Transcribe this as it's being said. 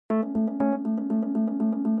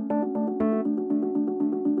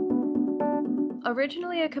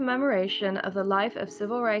Originally a commemoration of the life of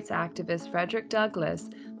civil rights activist Frederick Douglass,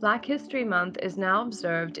 Black History Month is now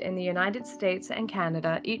observed in the United States and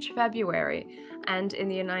Canada each February, and in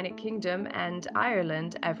the United Kingdom and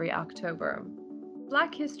Ireland every October.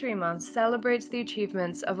 Black History Month celebrates the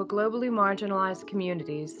achievements of a globally marginalized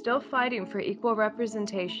community still fighting for equal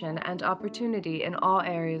representation and opportunity in all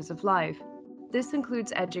areas of life. This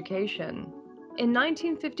includes education. In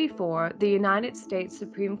 1954, the United States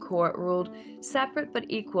Supreme Court ruled separate but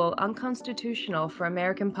equal unconstitutional for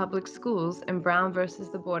American public schools in Brown versus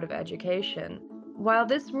the Board of Education. While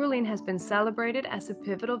this ruling has been celebrated as a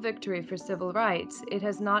pivotal victory for civil rights, it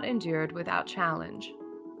has not endured without challenge.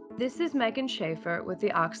 This is Megan Schaefer with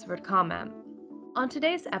the Oxford Comment. On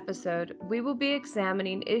today's episode, we will be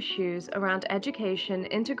examining issues around education,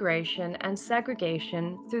 integration, and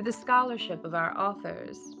segregation through the scholarship of our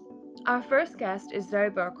authors. Our first guest is Zoe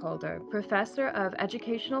Burkholder, Professor of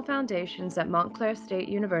Educational Foundations at Montclair State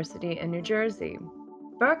University in New Jersey.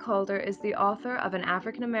 Burkholder is the author of An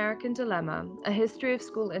African American Dilemma, A History of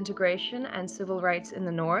School Integration and Civil Rights in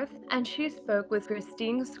the North, and she spoke with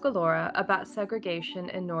Christine Scalora about segregation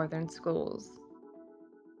in Northern schools.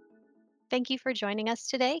 Thank you for joining us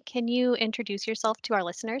today. Can you introduce yourself to our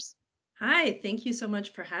listeners? Hi, thank you so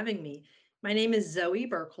much for having me. My name is Zoe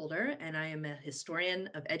Burkholder, and I am a historian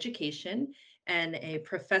of education and a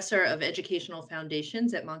professor of educational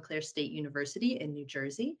foundations at Montclair State University in New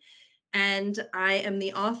Jersey. And I am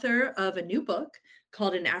the author of a new book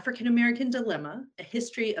called An African American Dilemma, A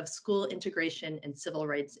History of School Integration and Civil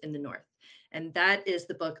Rights in the North. And that is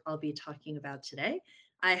the book I'll be talking about today.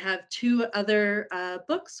 I have two other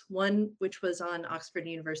books, one which was on Oxford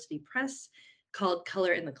University Press called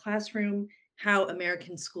Color in the Classroom, How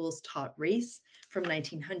American Schools Taught Race from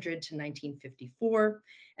 1900 to 1954,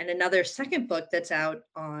 and another second book that's out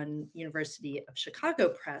on University of Chicago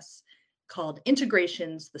Press called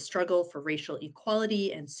Integrations, The Struggle for Racial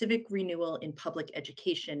Equality and Civic Renewal in Public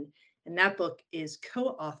Education. And that book is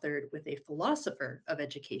co-authored with a philosopher of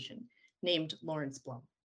education named Lawrence Blum.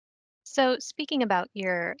 So, speaking about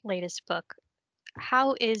your latest book,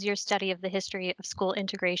 how is your study of the history of school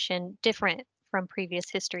integration different from previous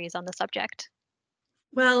histories on the subject?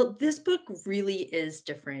 Well, this book really is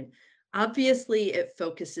different. Obviously, it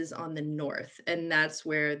focuses on the North, and that's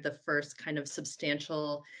where the first kind of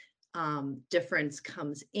substantial difference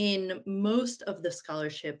comes in. Most of the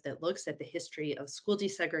scholarship that looks at the history of school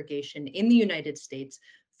desegregation in the United States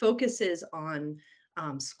focuses on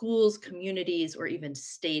schools, communities, or even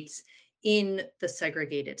states in the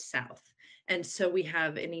segregated South. And so we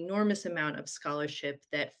have an enormous amount of scholarship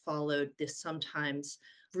that followed this sometimes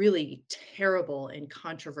really terrible and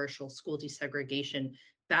controversial school desegregation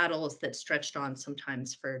battles that stretched on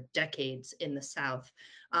sometimes for decades in the South,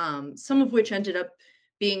 some of which ended up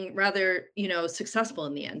being rather, successful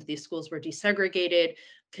in the end. These schools were desegregated,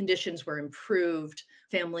 conditions were improved,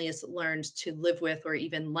 families learned to live with or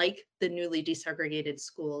even like the newly desegregated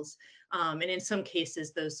schools. And in some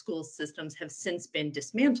cases, those school systems have since been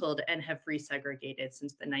dismantled and have resegregated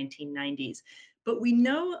since the 1990s. But we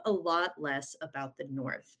know a lot less about the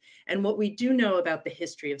North. And what we do know about the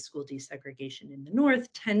history of school desegregation in the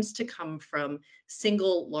North tends to come from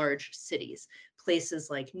single large cities, places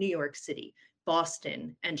like New York City,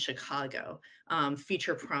 Boston, and Chicago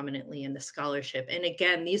feature prominently in the scholarship. And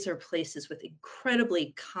again, these are places with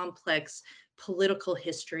incredibly complex political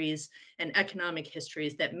histories and economic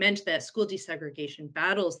histories that meant that school desegregation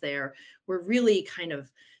battles there were really kind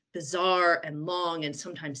of bizarre and long and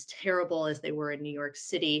sometimes terrible as they were in New York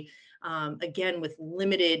City, again, with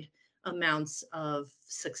limited amounts of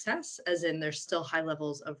success, as in there's still high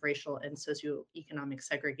levels of racial and socioeconomic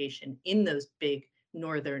segregation in those big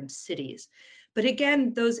northern cities. But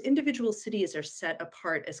again, those individual cities are set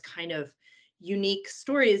apart as kind of unique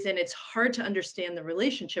stories, and it's hard to understand the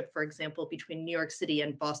relationship, for example, between New York City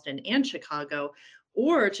and Boston and Chicago,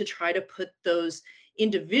 or to try to put those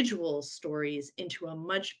individual stories into a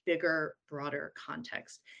much bigger, broader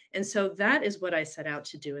context. And so that is what I set out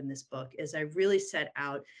to do in this book, is I really set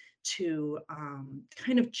out to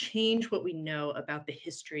kind of change what we know about the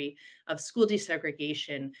history of school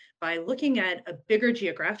desegregation by looking at a bigger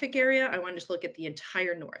geographic area. I wanted to look at the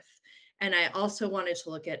entire North. And I also wanted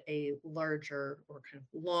to look at a larger or kind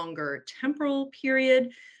of longer temporal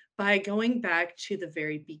period by going back to the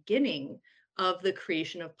very beginning of the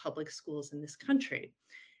creation of public schools in this country.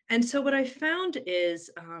 And so, what I found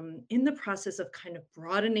is in the process of kind of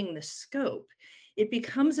broadening the scope, it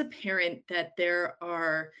becomes apparent that there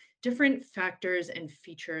are different factors and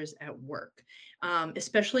features at work,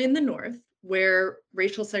 especially in the North, where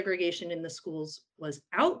racial segregation in the schools was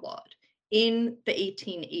outlawed in the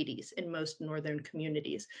 1880s in most northern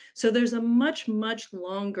communities. So there's a much, much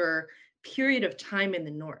longer period of time in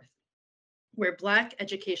the North where Black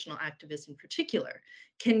educational activists in particular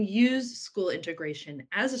can use school integration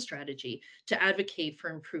as a strategy to advocate for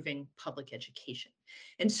improving public education.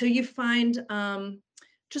 And so you find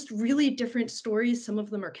just really different stories. Some of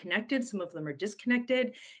them are connected, some of them are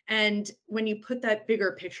disconnected. And when you put that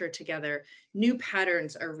bigger picture together, new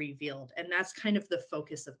patterns are revealed. And that's kind of the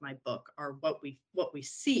focus of my book, are what we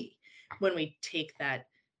see when we take that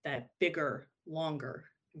bigger, longer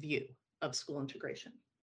view of school integration.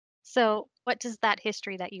 So, what does that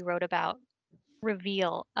history that you wrote about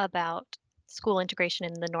reveal about school integration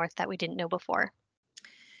in the North that we didn't know before?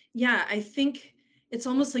 Yeah, I think it's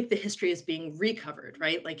almost like the history is being recovered,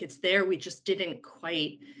 right? Like it's there, we just didn't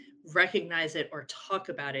quite recognize it or talk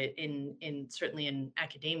about it in certainly in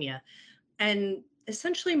academia. And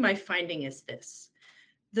essentially my finding is this.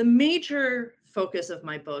 The major focus of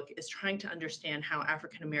my book is trying to understand how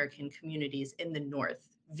African American communities in the North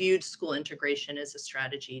viewed school integration as a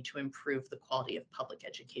strategy to improve the quality of public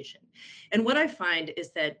education. And what I find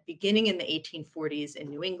is that beginning in the 1840s in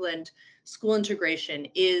New England, school integration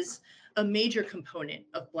is a major component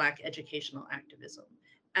of Black educational activism,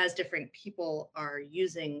 as different people are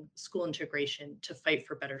using school integration to fight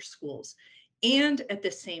for better schools. And at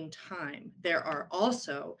the same time, there are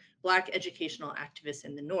also Black educational activists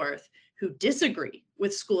in the North who disagree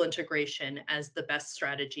with school integration as the best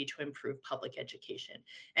strategy to improve public education,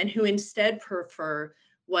 and who instead prefer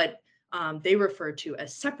what they refer to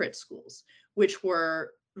as separate schools, which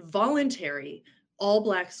were voluntary, all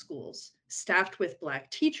Black schools staffed with Black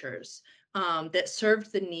teachers that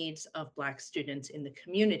served the needs of Black students in the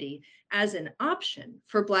community as an option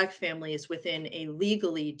for Black families within a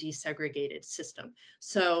legally desegregated system.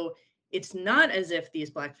 So it's not as if these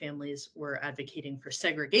Black families were advocating for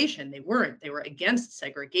segregation. They weren't. They were against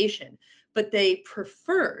segregation, but they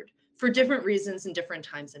preferred, for different reasons in different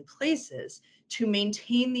times and places, to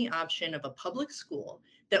maintain the option of a public school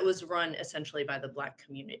that was run essentially by the Black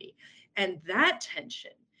community. And that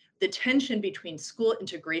tension, the tension between school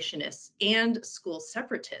integrationists and school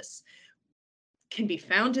separatists, can be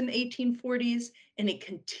found in the 1840s, and it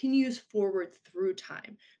continues forward through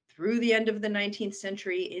time, through the end of the 19th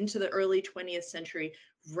century into the early 20th century,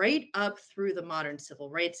 right up through the modern civil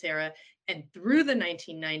rights era and through the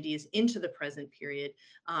 1990s into the present period,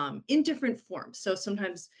 in different forms. So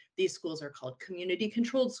sometimes these schools are called community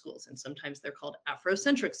controlled schools, and sometimes they're called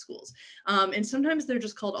Afrocentric schools, and sometimes they're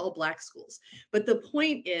just called all Black schools. But the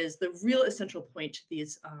point is, the real essential point to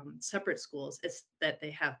these separate schools is that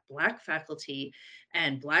they have Black faculty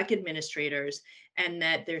and Black administrators, and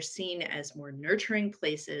that they're seen as more nurturing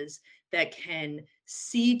places that can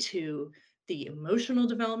see to the emotional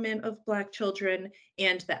development of Black children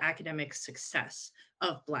and the academic success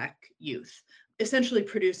of Black youth, essentially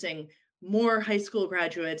producing more high school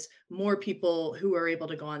graduates, more people who are able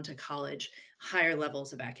to go on to college, higher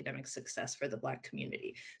levels of academic success for the Black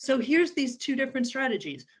community. So here's these two different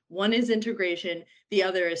strategies. One is integration, the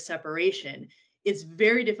other is separation. It's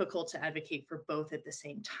very difficult to advocate for both at the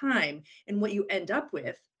same time. And what you end up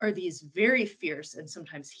with are these very fierce and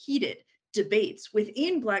sometimes heated debates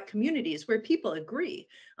within Black communities where people agree.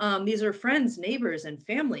 These are friends, neighbors, and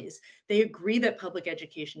families. They agree that public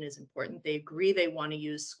education is important. They agree they want to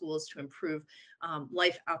use schools to improve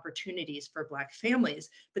life opportunities for Black families,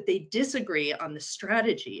 but they disagree on the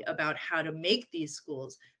strategy about how to make these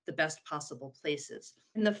schools the best possible places.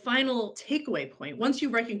 And the final takeaway point, once you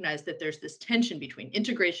recognize that there's this tension between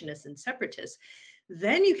integrationists and separatists,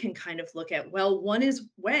 then you can kind of look at, well, one is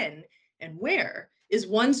when and where is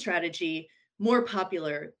one strategy more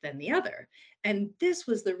popular than the other? And this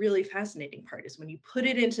was the really fascinating part, is when you put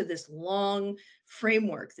it into this long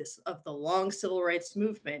framework, this of the long civil rights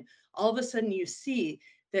movement, all of a sudden you see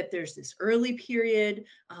that there's this early period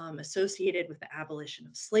associated with the abolition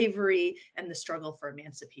of slavery and the struggle for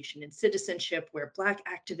emancipation and citizenship, where Black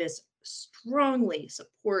activists strongly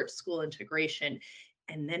support school integration.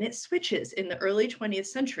 And then it switches in the early 20th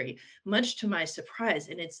century, much to my surprise.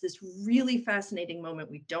 And it's this really fascinating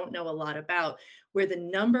moment we don't know a lot about, where the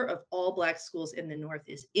number of all Black schools in the North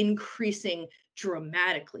is increasing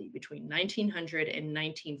dramatically between 1900 and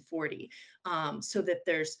 1940, so that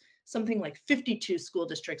there's something like 52 school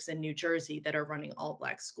districts in New Jersey that are running all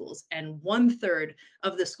Black schools, and 1/3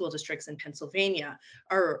 of the school districts in Pennsylvania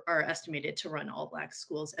are estimated to run all Black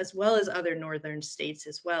schools, as well as other northern states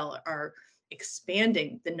as well are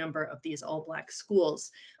expanding the number of these all Black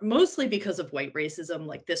schools, mostly because of white racism.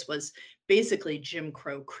 Like, this was basically Jim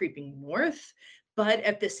Crow creeping north, But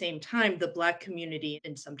at the same time, the Black community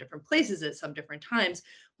in some different places at some different times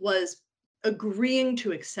was agreeing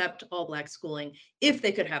to accept all Black schooling if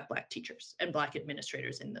they could have Black teachers and Black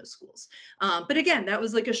administrators in those schools. But again, that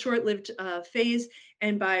was like a short-lived phase.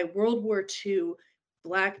 And by World War II,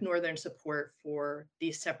 Black Northern support for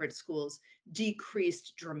these separate schools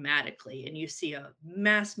decreased dramatically. And you see a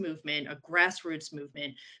mass movement, a grassroots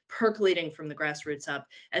movement percolating from the grassroots up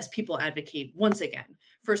as people advocate once again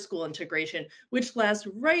for school integration, which lasts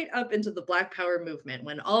right up into the Black Power movement,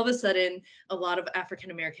 when all of a sudden a lot of African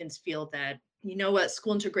Americans feel that, you know what,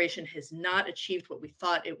 school integration has not achieved what we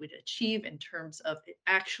thought it would achieve in terms of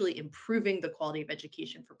actually improving the quality of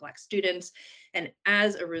education for Black students. And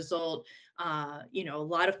as a result, a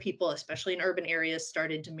lot of people, especially in urban areas,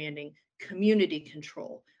 started demanding community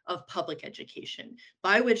control of public education,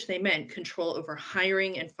 by which they meant control over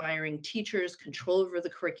hiring and firing teachers, control over the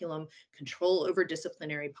curriculum, control over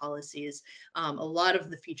disciplinary policies, a lot of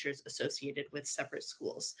the features associated with separate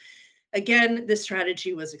schools. Again, this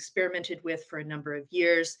strategy was experimented with for a number of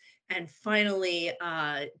years and finally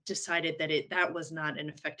decided that that was not an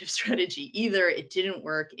effective strategy either. It didn't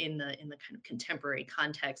work in the kind of contemporary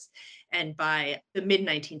context. And by the mid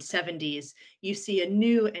 1970s, you see a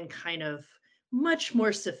new and kind of much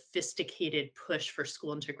more sophisticated push for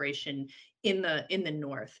school integration in the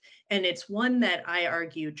North. And it's one that I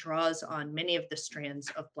argue draws on many of the strands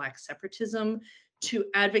of Black separatism to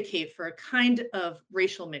advocate for a kind of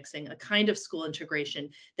racial mixing, a kind of school integration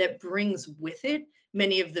that brings with it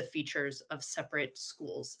many of the features of separate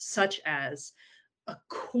schools, such as a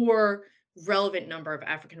core relevant number of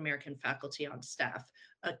African American faculty on staff,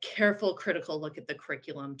 a careful critical look at the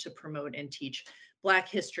curriculum to promote and teach Black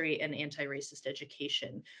history and anti-racist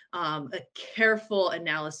education, a careful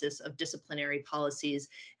analysis of disciplinary policies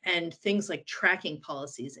and things like tracking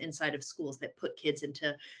policies inside of schools that put kids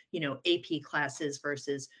into, AP classes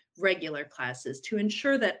versus regular classes to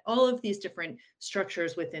ensure that all of these different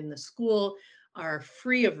structures within the school are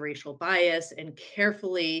free of racial bias and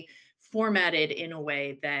carefully formatted in a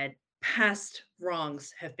way that past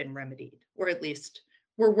wrongs have been remedied, or at least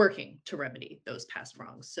we're working to remedy those past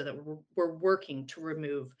wrongs so that we're working to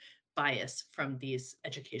remove bias from these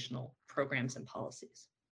educational programs and policies.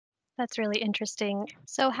 That's really interesting.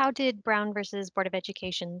 So, how did Brown versus Board of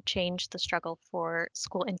Education change the struggle for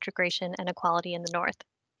school integration and equality in the North?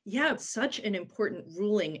 Yeah, it's such an important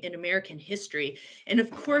ruling in American history. And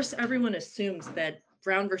of course, everyone assumes that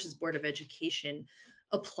Brown versus Board of Education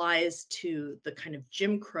applies to the kind of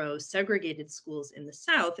Jim Crow segregated schools in the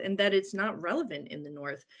South and that it's not relevant in the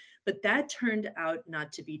North. But that turned out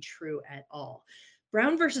not to be true at all.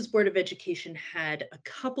 Brown versus Board of Education had a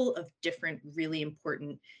couple of different really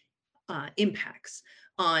important impacts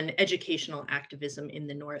on educational activism in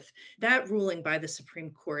the North. That ruling by the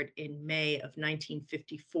Supreme Court in May of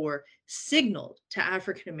 1954 signaled to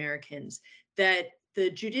African Americans that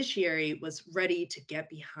the judiciary was ready to get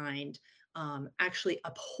behind actually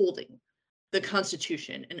upholding the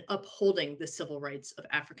Constitution and upholding the civil rights of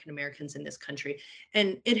African Americans in this country.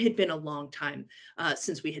 And it had been a long time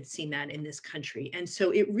since we had seen that in this country. And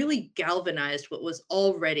so it really galvanized what was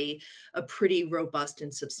already a pretty robust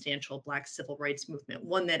and substantial Black civil rights movement,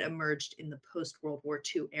 one that emerged in the post-World War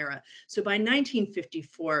II era. So by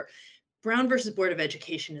 1954, Brown versus Board of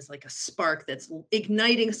Education is like a spark that's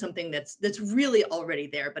igniting something that's really already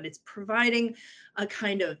there, but it's providing a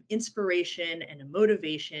kind of inspiration and a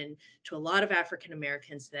motivation to a lot of African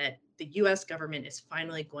Americans that the US government is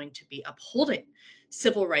finally going to be upholding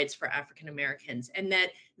civil rights for African Americans, and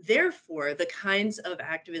that therefore the kinds of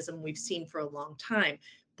activism we've seen for a long time,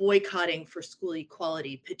 boycotting for school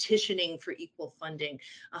equality, petitioning for equal funding,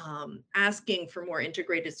 asking for more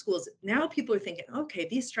integrated schools. Now people are thinking, okay,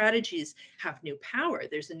 these strategies have new power.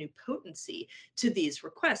 There's a new potency to these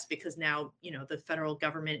requests because now, the federal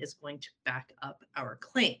government is going to back up our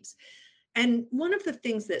claims. And one of the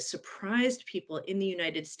things that surprised people in the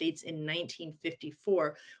United States in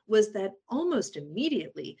 1954 was that almost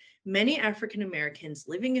immediately, many African Americans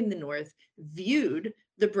living in the North viewed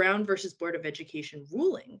the Brown versus Board of Education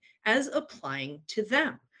ruling as applying to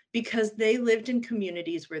them because they lived in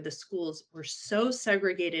communities where the schools were so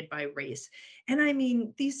segregated by race. And I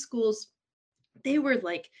mean, these schools, they were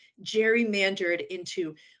like gerrymandered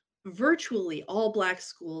into virtually all Black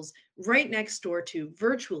schools right next door to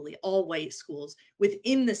virtually all white schools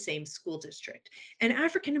within the same school district. And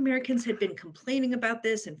African Americans had been complaining about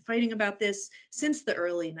this and fighting about this since the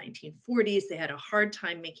early 1940s. They had a hard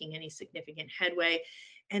time making any significant headway.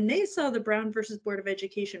 And they saw the Brown versus Board of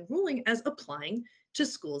Education ruling as applying to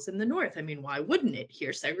schools in the North. I mean, why wouldn't it?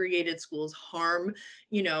 Here, segregated schools harm,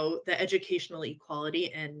 the educational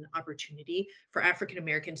equality and opportunity for African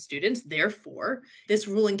American students. Therefore, this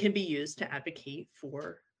ruling can be used to advocate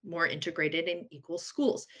for more integrated and equal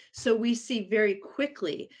schools. So we see very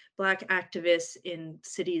quickly Black activists in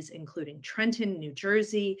cities including Trenton, New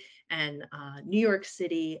Jersey, and New York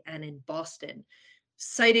City, and in Boston,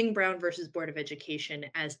 citing Brown versus Board of Education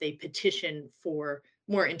as they petition for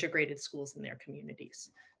more integrated schools in their communities.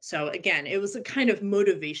 So again, it was a kind of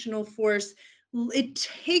motivational force. It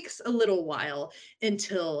takes a little while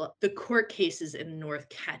until the court cases in the North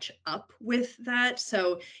catch up with that.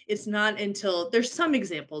 So it's not until there's some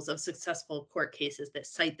examples of successful court cases that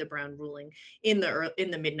cite the Brown ruling in the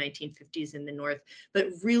mid 1950s in the North, but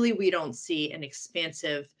really we don't see an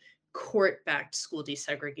expansive court-backed school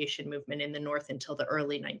desegregation movement in the North until the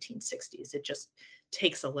early 1960s. It just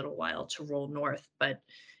takes a little while to roll north, but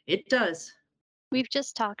it does. We've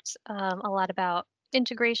just talked a lot about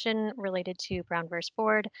integration related to Brown versus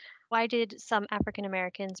Board. Why did some African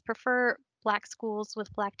Americans prefer Black schools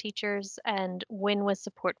with Black teachers, and when was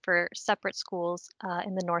support for separate schools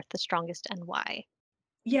in the North the strongest, and why?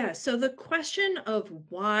 Yeah, so the question of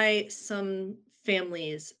why some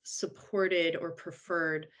families supported or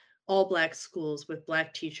preferred all Black schools with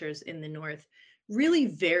Black teachers in the North really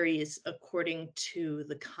varies according to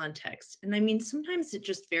the context. And I mean, sometimes it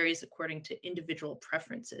just varies according to individual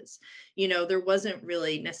preferences. There wasn't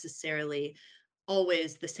really necessarily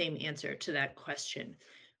always the same answer to that question.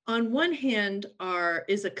 On one hand,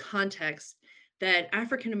 is a context that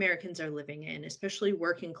African Americans are living in, especially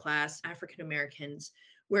working class African Americans,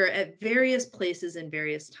 where at various places and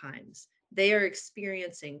various times, they are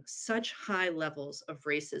experiencing such high levels of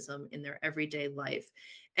racism in their everyday life.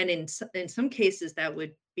 And in some cases, that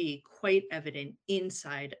would be quite evident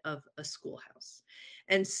inside of a schoolhouse.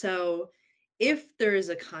 And so if there is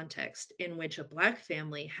a context in which a Black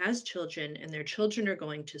family has children and their children are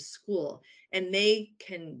going to school and they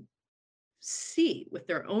can see with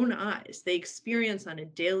their own eyes, they experience on a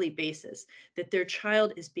daily basis that their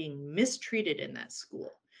child is being mistreated in that school.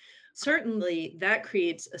 Certainly, that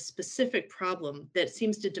creates a specific problem that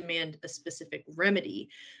seems to demand a specific remedy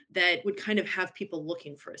that would kind of have people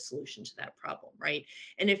looking for a solution to that problem, right?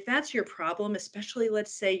 And if that's your problem, especially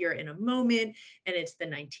let's say you're in a moment and it's the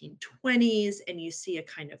 1920s and you see a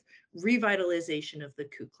kind of revitalization of the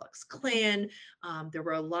Ku Klux Klan, there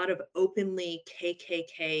were a lot of openly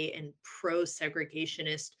KKK and pro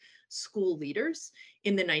segregationist school leaders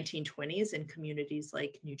in the 1920s in communities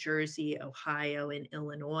like New Jersey, Ohio, and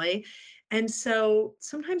Illinois. And so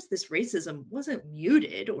sometimes this racism wasn't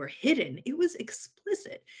muted or hidden, it was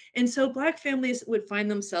explicit. And so Black families would find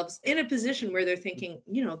themselves in a position where they're thinking,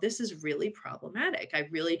 this is really problematic. I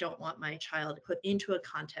really don't want my child put into a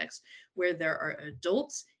context where there are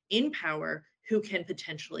adults in power who can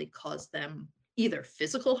potentially cause them either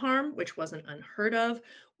physical harm, which wasn't unheard of,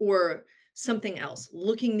 or something else,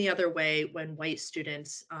 looking the other way when white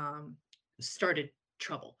students started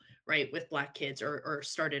trouble, right, with Black kids, or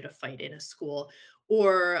started a fight in a school,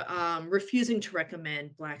 or refusing to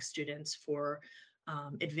recommend Black students for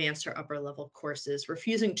advanced or upper level courses,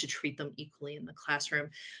 refusing to treat them equally in the classroom.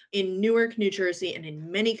 In Newark, New Jersey, and in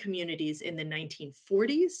many communities in the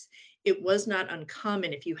 1940s, it was not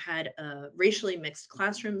uncommon if you had a racially mixed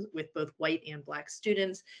classroom with both white and Black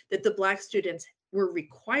students, that the Black students were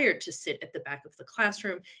required to sit at the back of the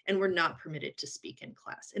classroom and were not permitted to speak in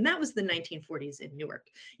class. And that was the 1940s in Newark.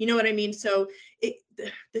 You know what I mean? So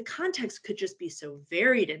the context could just be so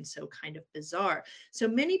varied and so kind of bizarre. So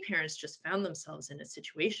many parents just found themselves in a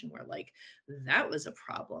situation where, like, that was a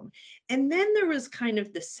problem. And then there was kind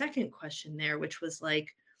of the second question there, which was like,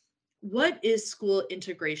 what is school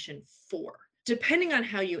integration for? Depending on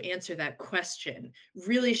how you answer that question,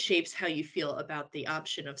 really shapes how you feel about the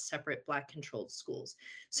option of separate Black controlled schools.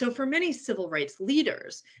 So, for many civil rights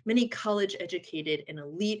leaders, many college educated and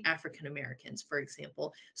elite African Americans, for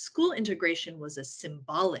example, school integration was a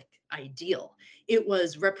symbolic ideal. It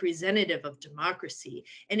was representative of democracy,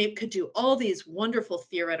 and it could do all these wonderful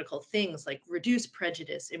theoretical things like reduce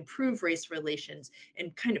prejudice, improve race relations,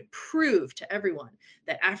 and kind of prove to everyone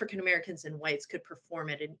that African Americans and whites could perform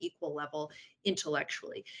at an equal level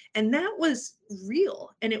intellectually. And that was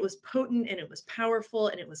real, and it was potent, and it was powerful,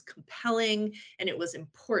 and it was compelling, and it was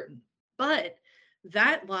important. But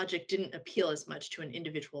that logic didn't appeal as much to an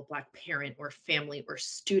individual Black parent or family or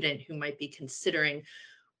student who might be considering.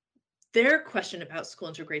 Their question about school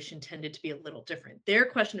integration tended to be a little different. Their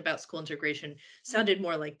question about school integration sounded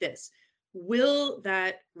more like this: will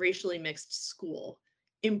that racially mixed school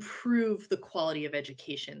improve the quality of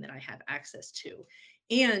education that I have access to?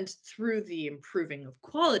 And through the improving of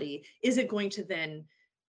quality, is it going to then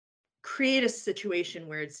create a situation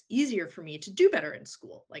where it's easier for me to do better in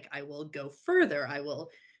school? Like, I will go further, I will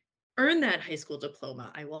earn that high school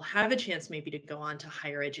diploma, I will have a chance maybe to go on to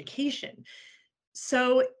higher education.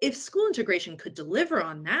 So if school integration could deliver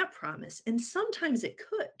on that promise, and sometimes it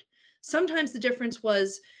could, sometimes the difference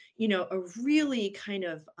was, a really kind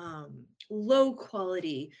of low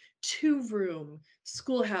quality 2-room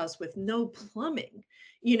schoolhouse with no plumbing,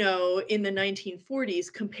 in the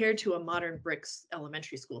 1940s compared to a modern bricks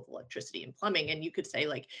elementary school with electricity and plumbing. And you could say,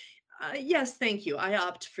 like, yes, thank you. I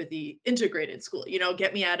opt for the integrated school,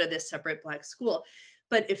 get me out of this separate Black school.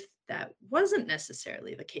 But if that wasn't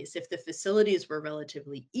necessarily the case, if the facilities were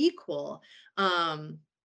relatively equal, um,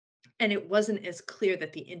 and it wasn't as clear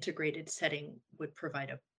that the integrated setting would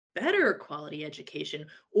provide a better quality education,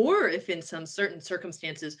 or if in some certain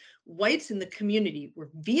circumstances, whites in the community were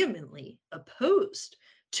vehemently opposed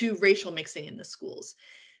to racial mixing in the schools,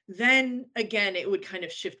 then again, it would kind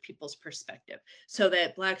of shift people's perspective so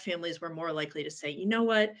that Black families were more likely to say, you know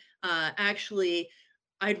what, actually,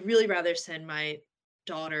 I'd really rather send my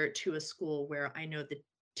daughter to a school where I know the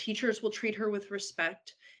teachers will treat her with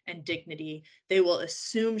respect and dignity. They will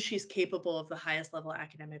assume she's capable of the highest level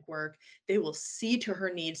academic work. They will see to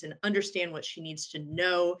her needs and understand what she needs to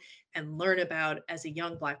know and learn about as a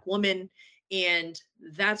young Black woman. And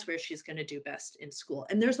that's where she's going to do best in school.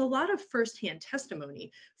 And there's a lot of firsthand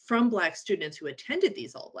testimony from Black students who attended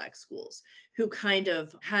these all Black schools who kind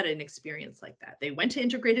of had an experience like that. They went to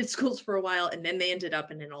integrated schools for a while, and then they ended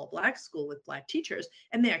up in an all Black school with Black teachers,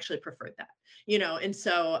 and they actually preferred that. And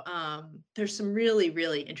so there's some really,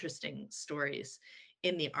 really interesting stories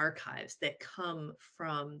in the archives that come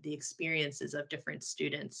from the experiences of different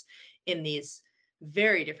students in these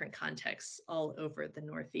very different contexts all over the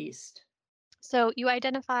Northeast. So, you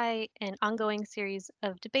identify an ongoing series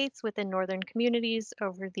of debates within Northern communities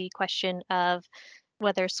over the question of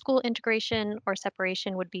whether school integration or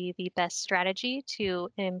separation would be the best strategy to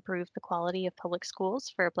improve the quality of public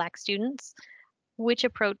schools for Black students. Which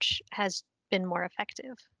approach has been more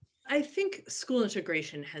effective? I think school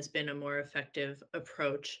integration has been a more effective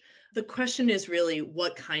approach. The question is really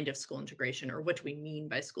what kind of school integration, or what do we mean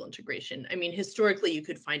by school integration? I mean, historically, you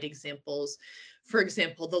could find examples, for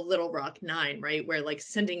example, the Little Rock Nine, right? Where like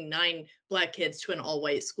sending 9 Black kids to an all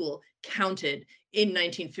white school counted in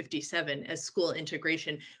 1957 as school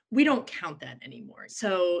integration. We don't count that anymore.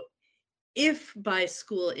 So if by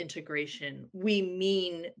school integration we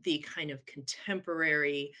mean the kind of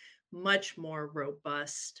contemporary, much more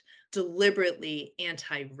robust, deliberately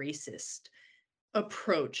anti racist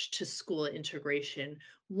approach to school integration,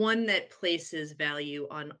 one that places value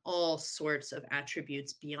on all sorts of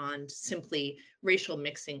attributes beyond simply racial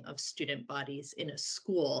mixing of student bodies in a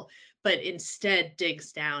school, but instead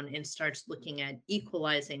digs down and starts looking at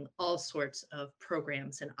equalizing all sorts of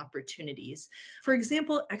programs and opportunities. For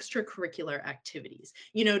example, extracurricular activities,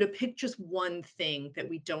 to pick just one thing that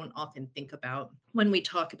we don't often think about when we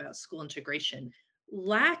talk about school integration.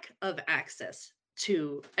 Lack of access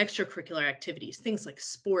to extracurricular activities, things like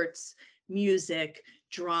sports, music,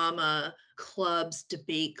 drama, clubs,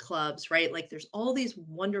 debate clubs, right? Like there's all these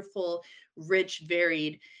wonderful, rich,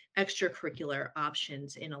 varied extracurricular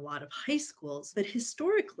options in a lot of high schools. But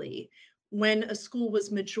historically, when a school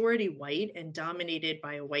was majority white and dominated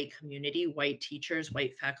by a white community, white teachers,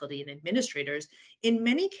 white faculty, and administrators, in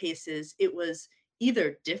many cases, it was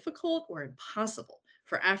either difficult or impossible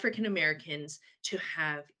for African Americans to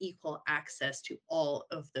have equal access to all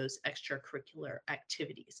of those extracurricular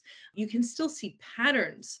activities. You can still see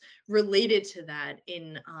patterns related to that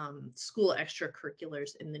in school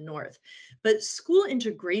extracurriculars in the North. But school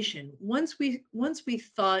integration, once we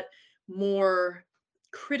thought more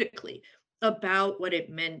critically about what it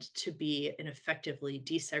meant to be an effectively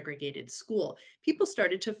desegregated school, people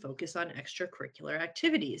started to focus on extracurricular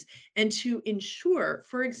activities and to ensure,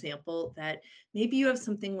 for example, that maybe you have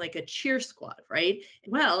something like a cheer squad, right?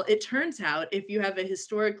 Well, it turns out if you have a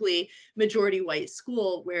historically majority white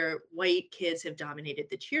school where white kids have dominated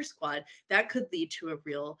the cheer squad, that could lead to a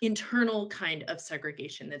real internal kind of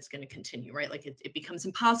segregation that's going to continue, right? Like it becomes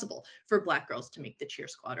impossible for Black girls to make the cheer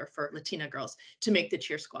squad or for Latina girls to make the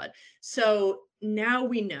cheer squad. So now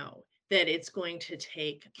we know that it's going to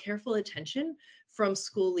take careful attention from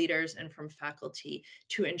school leaders and from faculty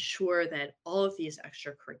to ensure that all of these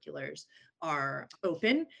extracurriculars are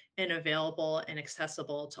open and available and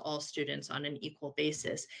accessible to all students on an equal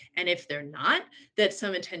basis. And if they're not, that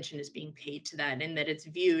some attention is being paid to that and that it's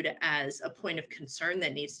viewed as a point of concern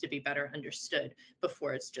that needs to be better understood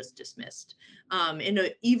before it's just dismissed. In an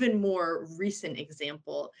even more recent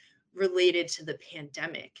example related to the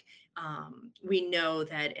pandemic, we know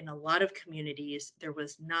that in a lot of communities, there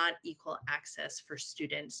was not equal access for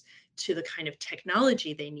students to the kind of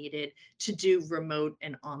technology they needed to do remote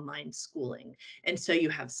and online schooling. And so you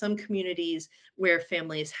have some communities where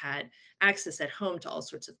families had access at home to all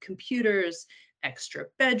sorts of computers, extra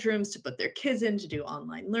bedrooms to put their kids in to do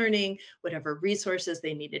online learning, whatever resources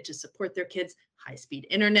they needed to support their kids, high-speed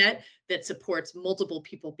internet that supports multiple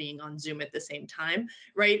people being on Zoom at the same time,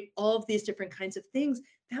 right? All of these different kinds of things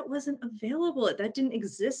that wasn't available. That didn't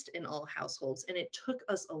exist in all households. And it took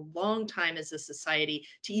us a long time as a society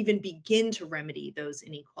to even begin to remedy those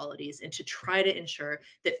inequalities and to try to ensure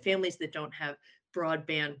that families that don't have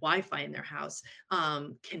broadband Wi-Fi in their house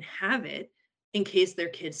can have it in case their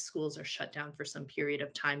kids' schools are shut down for some period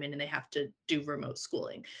of time and they have to do remote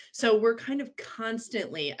schooling. So we're kind of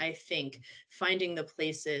constantly, I think, finding the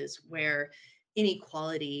places where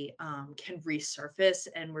inequality can resurface,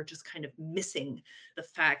 and we're just kind of missing the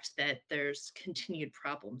fact that there's continued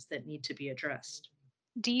problems that need to be addressed.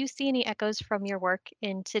 Do you see any echoes from your work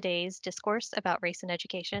in today's discourse about race and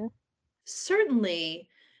education? Certainly,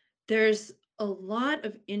 there's a lot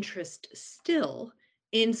of interest still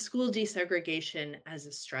in school desegregation as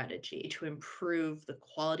a strategy to improve the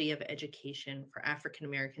quality of education for African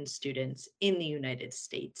American students in the United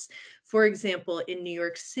States. For example, in New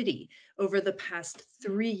York City, over the past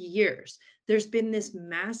 3 years, there's been this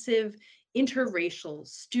massive interracial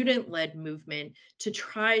student led movement to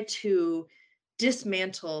try to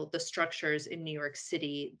dismantle the structures in New York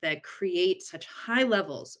City that create such high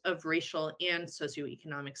levels of racial and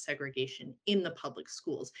socioeconomic segregation in the public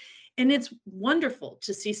schools. And it's wonderful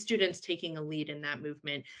to see students taking a lead in that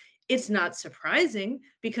movement. It's not surprising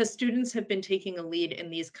because students have been taking a lead in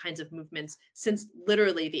these kinds of movements since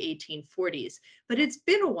literally the 1840s. But it's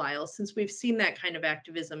been a while since we've seen that kind of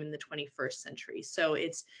activism in the 21st century. So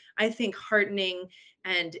it's, I think, heartening,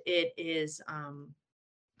 and it is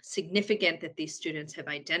significant that these students have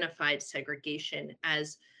identified segregation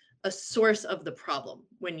as a source of the problem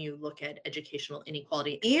when you look at educational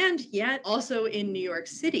inequality. And yet, also in New York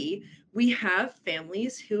City, we have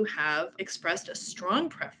families who have expressed a strong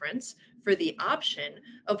preference for the option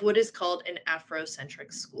of what is called an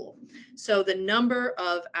Afrocentric school. So, the number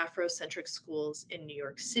of Afrocentric schools in New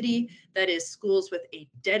York City, that is, schools with a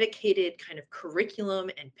dedicated kind of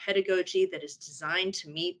curriculum and pedagogy that is designed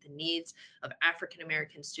to meet the needs of African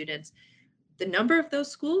American students, the number of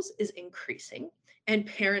those schools is increasing, and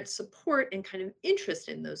parent support and kind of interest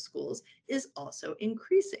in those schools is also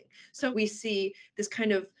increasing. So we see this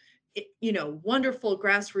kind of wonderful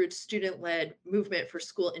grassroots student-led movement for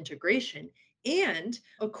school integration and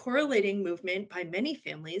a correlating movement by many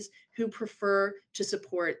families who prefer to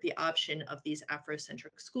support the option of these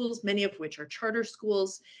Afrocentric schools, many of which are charter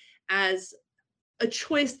schools, as a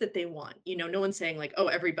choice that they want. No one's saying like, oh,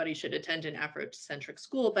 everybody should attend an Afrocentric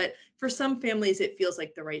school, but for some families, it feels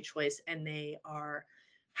like the right choice and they are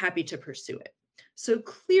happy to pursue it. So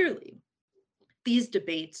clearly, these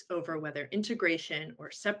debates over whether integration or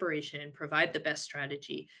separation provide the best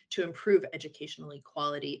strategy to improve educational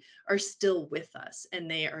equality are still with us, and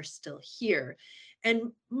they are still here.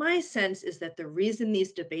 And my sense is that the reason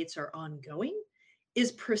these debates are ongoing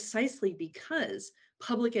is precisely because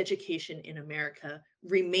public education in America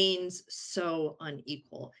remains so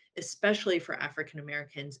unequal, especially for African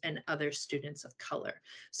Americans and other students of color.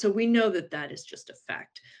 So we know that that is just a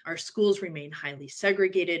fact. Our schools remain highly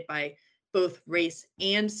segregated by both race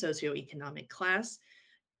and socioeconomic class,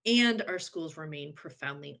 and our schools remain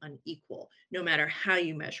profoundly unequal, no matter how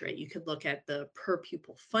you measure it. You could look at the per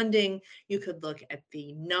pupil funding, you could look at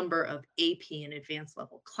the number of AP and advanced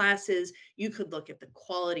level classes, you could look at the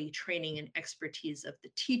quality, training, and expertise of the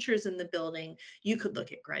teachers in the building, you could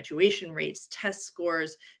look at graduation rates, test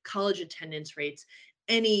scores, college attendance rates,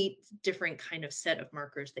 any different kind of set of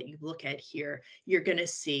markers that you look at here, you're going to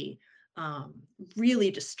see really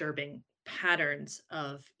disturbing patterns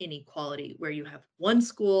of inequality where you have one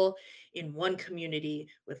school in one community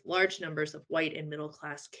with large numbers of white and middle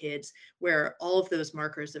class kids where all of those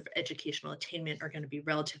markers of educational attainment are going to be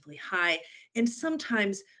relatively high, and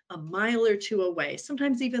sometimes a mile or two away,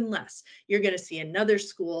 sometimes even less, you're going to see another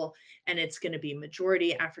school and it's going to be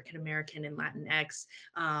majority African American and Latinx,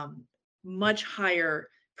 much higher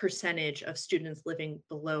percentage of students living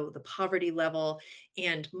below the poverty level,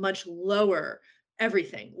 and much lower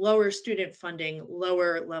everything, lower student funding,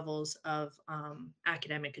 lower levels of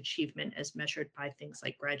academic achievement as measured by things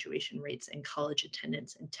like graduation rates and college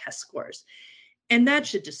attendance and test scores. And that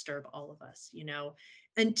should disturb all of us,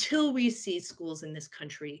 until we see schools in this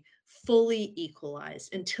country fully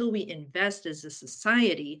equalized, until we invest as a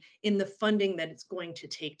society in the funding that it's going to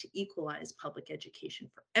take to equalize public education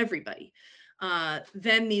for everybody.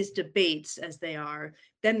 Then these debates, as they are,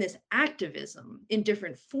 then this activism in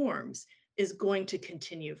different forms is going to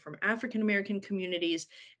continue from African American communities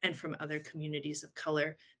and from other communities of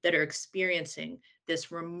color that are experiencing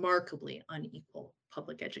this remarkably unequal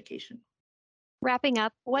public education. Wrapping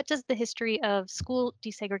up, what does the history of school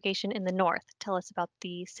desegregation in the North tell us about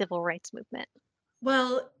the civil rights movement?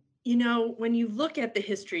 Well, when you look at the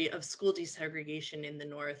history of school desegregation in the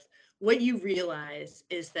North, what you realize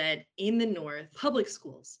is that in the North, public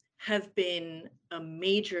schools have been a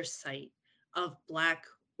major site of Black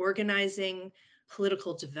organizing,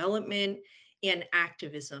 political development, and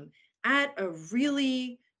activism at a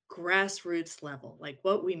really grassroots level, like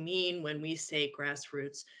what we mean when we say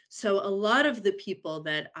grassroots. So, a lot of the people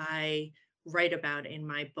that I write about in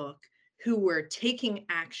my book who were taking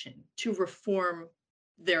action to reform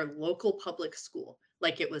their local public school,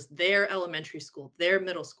 like it was their elementary school, their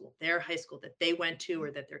middle school, their high school that they went to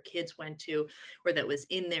or that their kids went to, or that was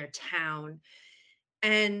in their town.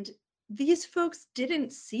 And these folks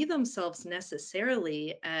didn't see themselves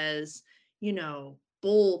necessarily as,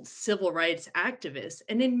 bold civil rights activists.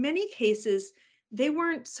 And in many cases, they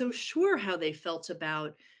weren't so sure how they felt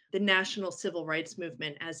about the national civil rights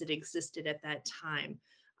movement as it existed at that time.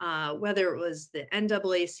 Whether it was the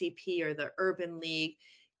NAACP or the Urban League,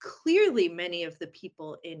 clearly many of the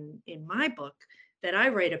people in my book that I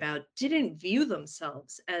write about didn't view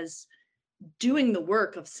themselves as doing the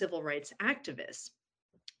work of civil rights activists,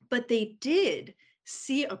 but they did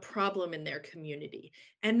see a problem in their community,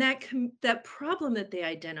 and that problem that they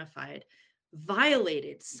identified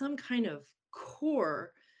violated some kind of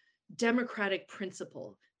core democratic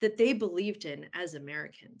principle that they believed in as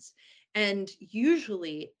Americans. And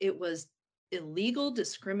usually it was illegal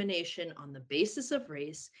discrimination on the basis of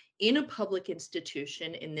race in a public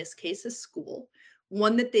institution, in this case, a school,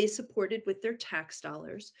 one that they supported with their tax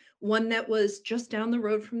dollars, one that was just down the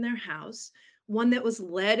road from their house, one that was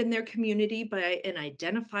led in their community by an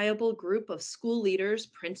identifiable group of school leaders,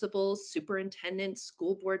 principals, superintendents,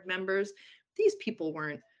 school board members. These people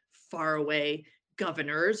weren't far away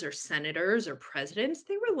governors or senators or presidents.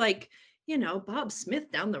 They were like, Bob Smith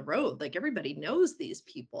down the road. Like everybody knows these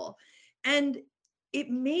people. And it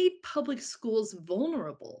made public schools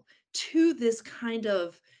vulnerable to this kind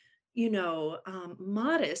of,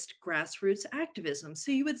 modest grassroots activism. So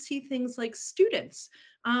you would see things like students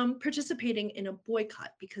participating in a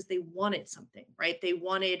boycott because they wanted something, right? They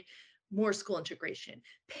wanted more school integration.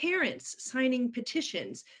 Parents signing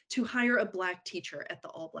petitions to hire a Black teacher at the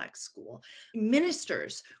all Black school.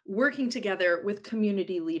 Ministers working together with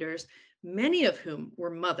community leaders, many of whom were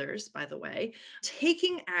mothers, by the way,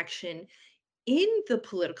 taking action in the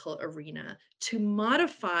political arena to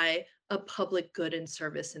modify a public good and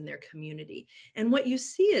service in their community. And what you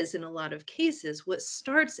see is, in a lot of cases, what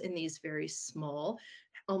starts in these very small,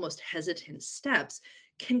 almost hesitant steps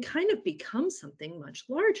can kind of become something much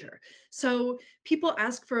larger. So people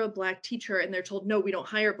ask for a Black teacher and they're told, no, we don't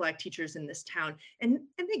hire Black teachers in this town. And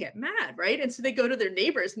they get mad, right? And so they go to their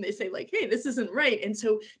neighbors and they say, like, hey, this isn't right. And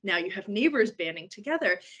so now you have neighbors banding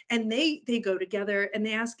together, and they go together and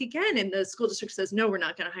they ask again. And the school district says, no, we're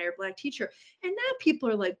not going to hire a Black teacher. And now people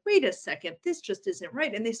are like, wait a second, this just isn't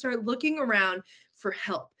right. And they start looking around for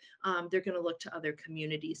help. They're going to look to other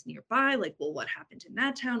communities nearby, like, well, what happened in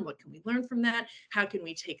that town? What can we learn from that? How can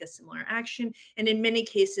we take a similar action? And in many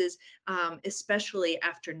cases, especially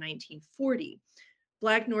after 1940,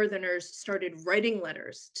 Black Northerners started writing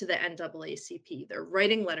letters to the NAACP. They're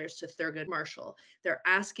writing letters to Thurgood Marshall. They're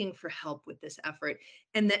asking for help with this effort.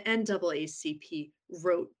 And the NAACP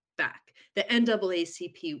wrote back. The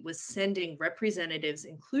NAACP was sending representatives,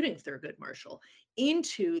 including Thurgood Marshall,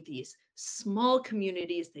 into these small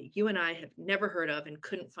communities that you and I have never heard of and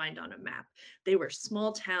couldn't find on a map. They were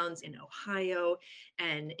small towns in Ohio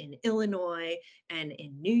and in Illinois and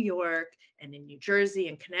in New York and in New Jersey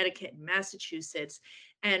and Connecticut and Massachusetts.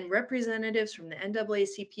 And representatives from the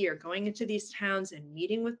NAACP are going into these towns and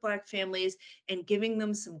meeting with Black families and giving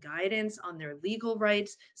them some guidance on their legal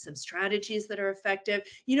rights, some strategies that are effective.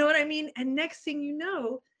 You know what I mean? And next thing you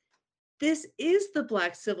know, this is the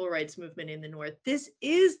Black civil rights movement in the North. This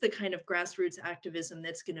is the kind of grassroots activism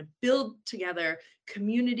that's going to build together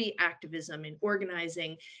community activism and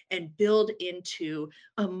organizing and build into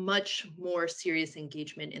a much more serious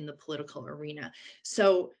engagement in the political arena.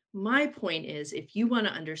 So, my point is, if you want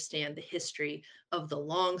to understand the history of the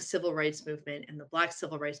long civil rights movement and the Black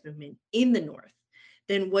civil rights movement in the North,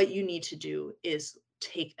 then what you need to do is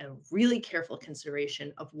take a really careful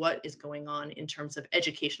consideration of what is going on in terms of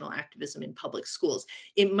educational activism in public schools.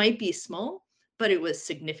 It might be small, but it was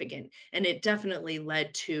significant. And it definitely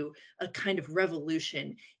led to a kind of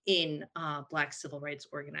revolution in Black civil rights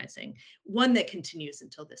organizing, one that continues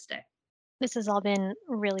until this day. This has all been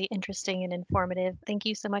really interesting and informative. Thank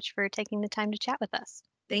you so much for taking the time to chat with us.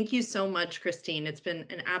 Thank you so much, Christine. It's been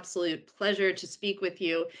an absolute pleasure to speak with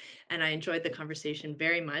you, and I enjoyed the conversation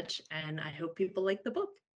very much, and I hope people like the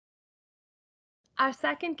book. Our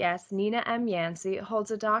second guest, Nina M. Yancey,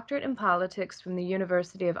 holds a doctorate in politics from the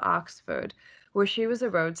University of Oxford, where she was a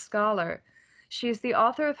Rhodes Scholar. She is the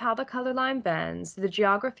author of How the Color Line Bends, The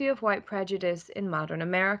Geography of White Prejudice in Modern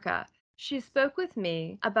America. She spoke with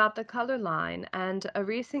me about the color line and a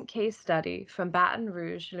recent case study from Baton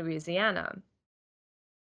Rouge, Louisiana.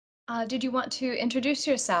 Did you want to introduce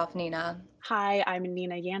yourself, Nina? Hi, I'm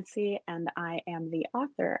Nina Yancey, and I am the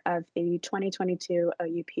author of the 2022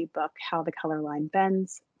 OUP book, How the Color Line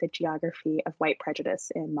Bends, The Geography of White Prejudice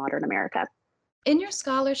in Modern America. In your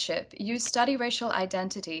scholarship, you study racial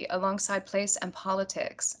identity alongside place and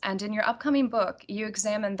politics, and in your upcoming book, you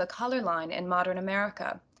examine the color line in modern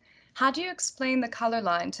America. How do you explain the color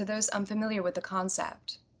line to those unfamiliar with the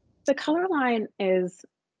concept? The color line is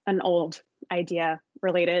an old idea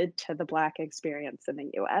related to the Black experience in the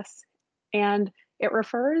US, and it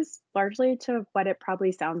refers largely to what it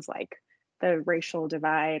probably sounds like, the racial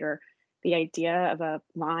divide or the idea of a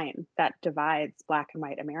line that divides Black and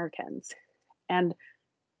white Americans. And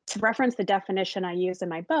to reference the definition I use in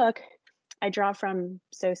my book, I draw from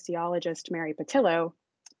sociologist Mary Patillo,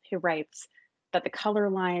 who writes that the color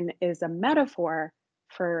line is a metaphor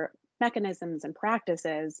for mechanisms and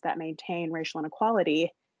practices that maintain racial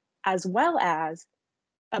inequality, as well as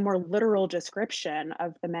a more literal description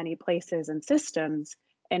of the many places and systems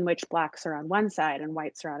in which Blacks are on one side and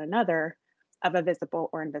whites are on another of a visible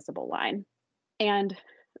or invisible line. And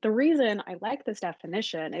the reason I like this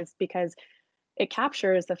definition is because it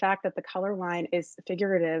captures the fact that the color line is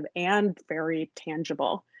figurative and very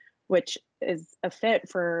tangible, which is a fit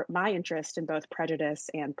for my interest in both prejudice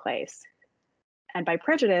and place. And by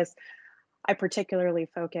prejudice, I particularly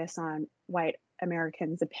focus on white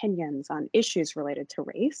Americans' opinions on issues related to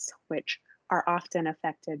race, which are often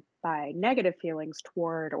affected by negative feelings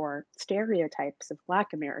toward or stereotypes of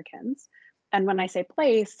Black Americans. And when I say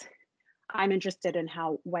place, I'm interested in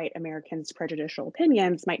how white Americans' prejudicial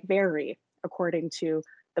opinions might vary according to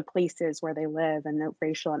the places where they live and the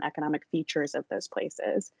racial and economic features of those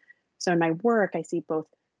places. So in my work, I see both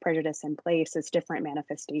prejudice and place as different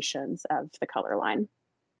manifestations of the color line.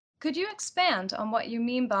 Could you expand on what you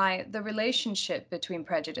mean by the relationship between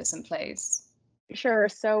prejudice and place? Sure.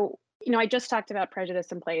 So, I just talked about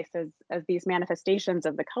prejudice and place as these manifestations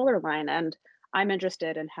of the color line, and I'm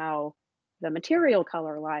interested in how the material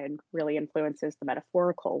color line really influences the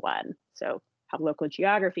metaphorical one. So, how local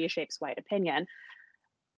geography shapes white opinion.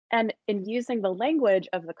 And in using the language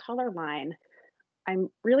of the color line, I'm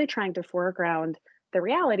really trying to foreground the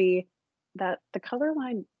reality that the color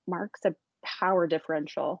line marks a power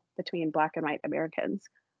differential between Black and white Americans.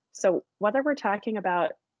 So, whether we're talking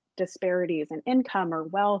about disparities in income or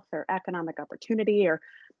wealth or economic opportunity or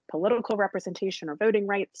political representation or voting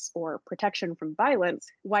rights or protection from violence,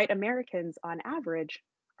 white Americans on average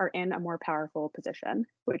are in a more powerful position,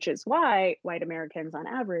 which is why white Americans on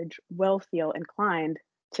average will feel inclined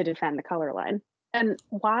to defend the color line. And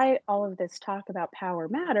why all of this talk about power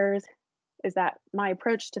matters is that my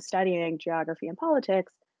approach to studying geography and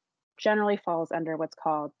politics generally falls under what's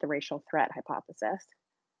called the racial threat hypothesis,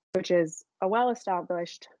 which is a well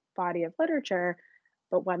established body of literature,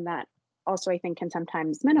 but one that also I think can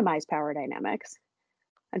sometimes minimize power dynamics.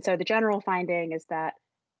 And so the general finding is that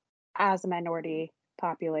as a minority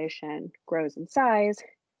population grows in size,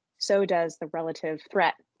 so does the relative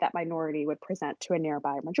threat that minority would present to a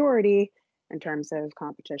nearby majority in terms of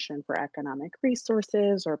competition for economic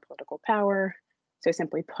resources or political power. So,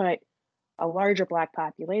 simply put, a larger Black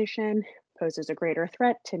population poses a greater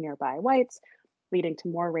threat to nearby whites, leading to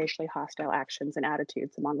more racially hostile actions and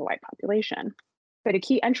attitudes among the white population. But a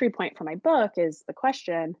key entry point for my book is the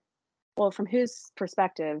question, well, from whose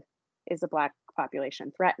perspective is the Black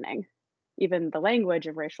population threatening? Even the language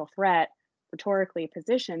of racial threat rhetorically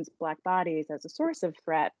positions Black bodies as a source of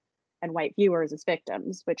threat, and white viewers as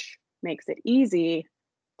victims, which makes it easy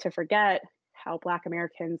to forget how Black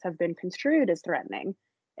Americans have been construed as threatening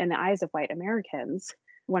in the eyes of white Americans,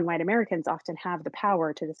 when white Americans often have the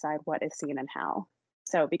power to decide what is seen and how.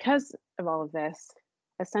 So, because of all of this,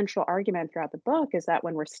 a central argument throughout the book is that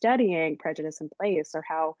when we're studying prejudice in place, or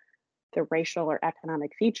how the racial or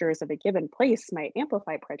economic features of a given place might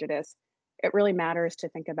amplify prejudice, it really matters to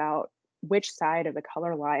think about which side of the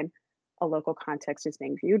color line a local context is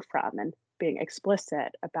being viewed from, and being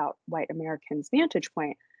explicit about white Americans' vantage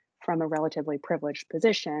point from a relatively privileged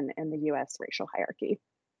position in the US racial hierarchy.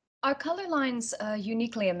 Are color lines a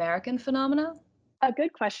uniquely American phenomena? A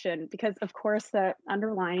good question, because of course, the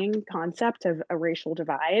underlying concept of a racial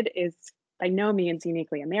divide is by no means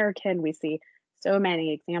uniquely American. We see so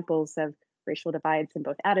many examples of racial divides in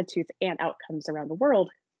both attitudes and outcomes around the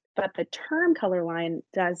world. But the term color line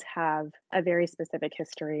does have a very specific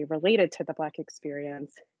history related to the Black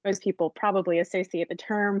experience. Most people probably associate the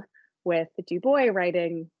term with Du Bois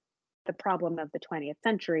writing the problem of the 20th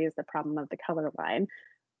century as the problem of the color line.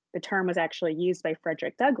 The term was actually used by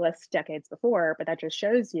Frederick Douglass decades before, but that just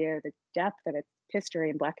shows you the depth of its history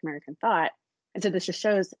in Black American thought. And so this just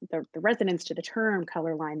shows the resonance to the term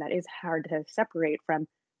color line that is hard to separate from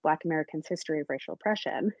Black Americans' history of racial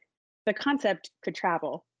oppression. The concept could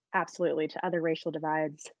travel absolutely to other racial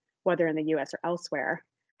divides, whether in the US or elsewhere.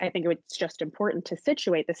 I think it's just important to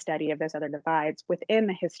situate the study of those other divides within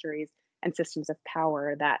the histories and systems of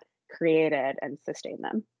power that created and sustained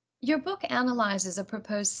them. Your book analyzes a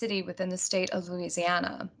proposed city within the state of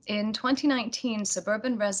Louisiana. In 2019,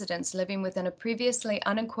 suburban residents living within a previously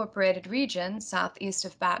unincorporated region southeast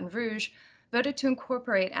of Baton Rouge voted to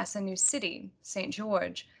incorporate as a new city, St.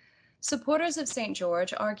 George. Supporters of St.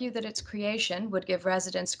 George argue that its creation would give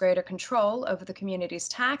residents greater control over the community's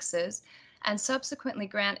taxes and subsequently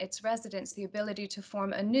grant its residents the ability to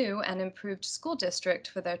form a new and improved school district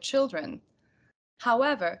for their children.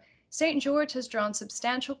 However, St. George has drawn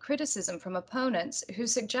substantial criticism from opponents who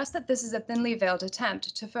suggest that this is a thinly veiled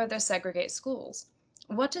attempt to further segregate schools.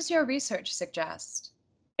 What does your research suggest?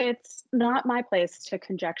 It's not my place to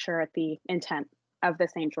conjecture at the intent of the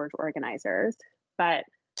St. George organizers, but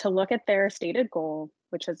to look at their stated goal,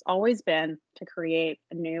 which has always been to create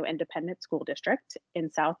a new independent school district in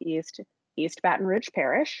Southeast East Baton Rouge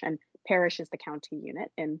Parish, and Parish is the county unit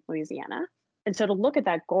in Louisiana. And so to look at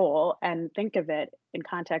that goal and think of it in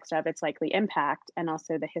context of its likely impact and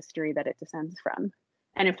also the history that it descends from.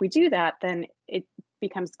 And if we do that, then it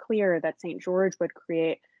becomes clear that St. George would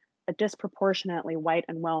create a disproportionately white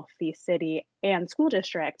and wealthy city and school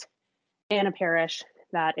district in a parish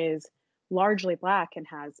that is largely Black and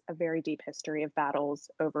has a very deep history of battles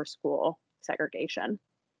over school segregation.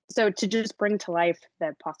 So to just bring to life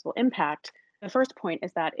the possible impact, the first point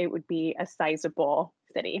is that it would be a sizable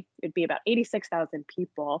city. It'd be about 86,000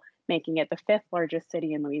 people, making it the fifth largest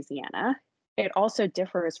city in Louisiana. It also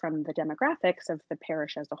differs from the demographics of the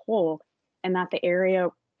parish as a whole, in that the area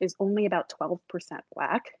is only about 12%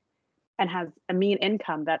 Black and has a mean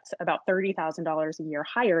income that's about $30,000 a year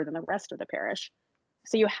higher than the rest of the parish.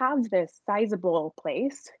 So you have this sizable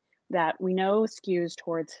place that we know skews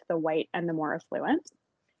towards the white and the more affluent.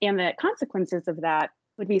 And the consequences of that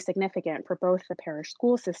would be significant for both the parish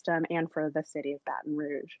school system and for the city of Baton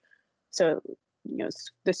Rouge. So,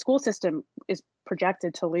 the school system is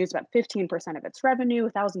projected to lose about 15% of its revenue,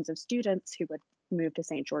 thousands of students who would move to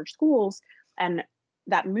St. George schools, and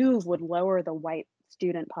that move would lower the white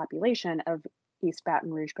student population of East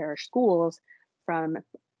Baton Rouge Parish schools from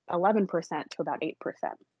 11% to about 8%.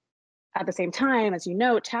 At the same time, as you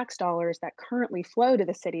know, tax dollars that currently flow to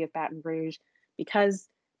the city of Baton Rouge, because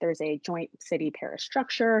there's a joint city parish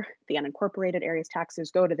structure, the unincorporated areas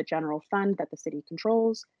taxes go to the general fund that the city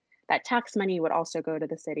controls. That tax money would also go to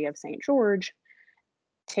the city of St. George,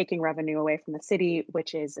 taking revenue away from the city,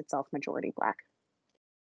 which is itself majority Black.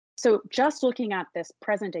 So just looking at this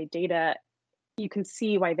present day data, you can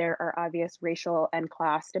see why there are obvious racial and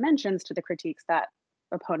class dimensions to the critiques that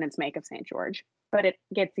opponents make of St. George. But it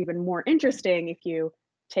gets even more interesting if you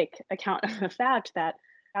take account of the fact that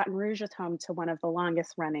Baton Rouge is home to one of the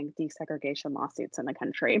longest running desegregation lawsuits in the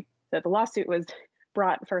country. So the lawsuit was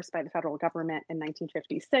brought first by the federal government in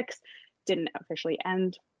 1956, didn't officially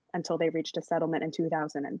end until they reached a settlement in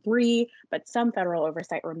 2003, but some federal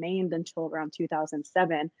oversight remained until around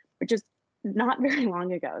 2007, which is not very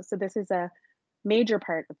long ago. So this is a major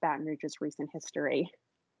part of Baton Rouge's recent history.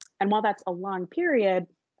 And while that's a long period,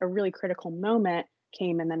 a really critical moment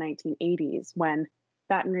came in the 1980s when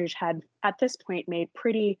Baton Rouge had, at this point, made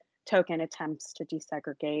pretty token attempts to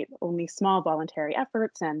desegregate, only small voluntary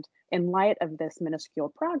efforts. And in light of this minuscule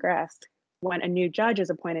progress, When a new judge is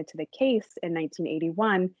appointed to the case in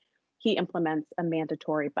 1981, he implements a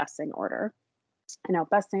mandatory busing order. And now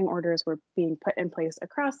busing orders were being put in place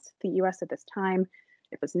across the US at this time.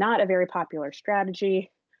 It was not a very popular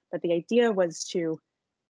strategy, but the idea was to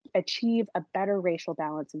achieve a better racial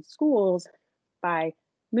balance in schools by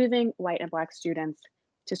moving white and Black students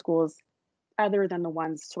to schools other than the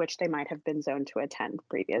ones to which they might have been zoned to attend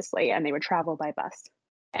previously, and they would travel by bus.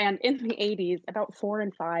 And in the 80s, about 4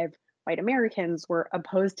 in 5 white Americans were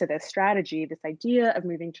opposed to this strategy, this idea of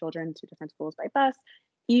moving children to different schools by bus,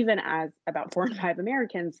 even as about 4 in 5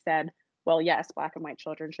 Americans said, well, yes, Black and white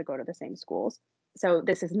children should go to the same schools. So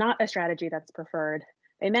this is not a strategy that's preferred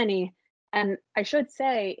by many. And I should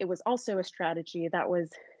say it was also a strategy that was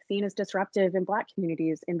seen as disruptive in Black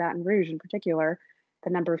communities in Baton Rouge in particular. The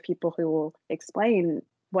number of people who will explain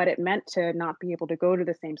what it meant to not be able to go to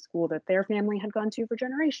the same school that their family had gone to for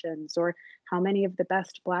generations, or how many of the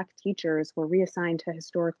best Black teachers were reassigned to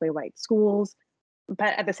historically white schools.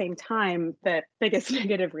 But at the same time, the biggest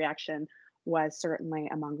negative reaction was certainly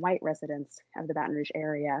among white residents of the Baton Rouge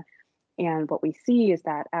area. And what we see is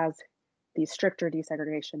that as these stricter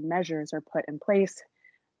desegregation measures are put in place,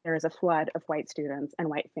 there is a flood of white students and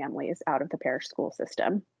white families out of the parish school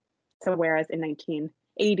system. So whereas in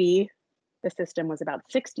 1980, the system was about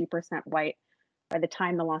 60% white, by the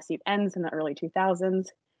time the lawsuit ends in the early 2000s,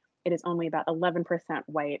 it is only about 11%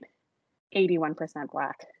 white, 81%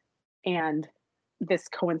 Black. And this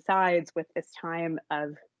coincides with this time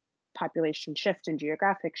of population shift and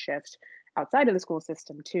geographic shift outside of the school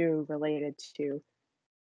system too, related to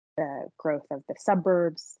the growth of the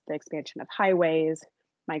suburbs, the expansion of highways,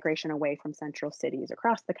 migration away from central cities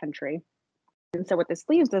across the country. And so what this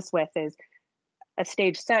leaves us with is a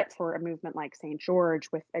stage set for a movement like St. George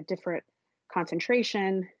with a different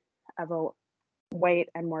concentration of a white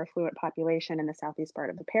and more affluent population in the southeast part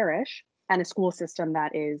of the parish, and a school system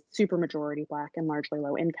that is supermajority Black and largely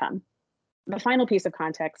low income. The final piece of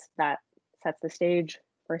context that sets the stage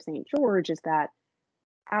for St. George is that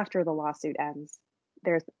after the lawsuit ends,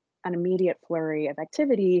 there's an immediate flurry of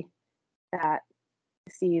activity that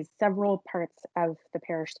sees several parts of the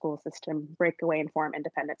parish school system break away and form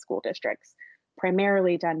independent school districts,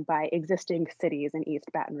 primarily done by existing cities in East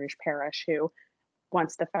Baton Rouge Parish who,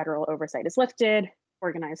 once the federal oversight is lifted,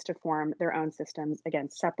 organized to form their own systems, again,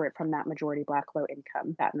 separate from that majority Black low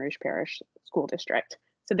income Baton Rouge Parish school district.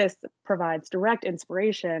 So this provides direct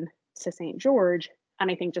inspiration to St. George, and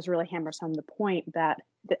I think just really hammers home the point that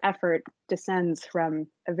the effort descends from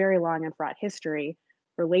a very long and fraught history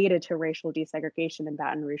related to racial desegregation in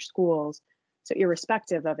Baton Rouge schools. So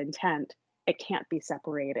irrespective of intent, it can't be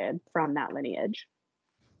separated from that lineage.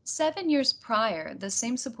 7 years prior, the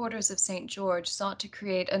same supporters of St. George sought to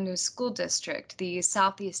create a new school district, the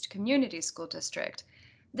Southeast Community School District.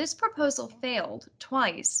 This proposal failed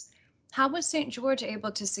twice. How was St. George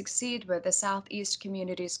able to succeed where the Southeast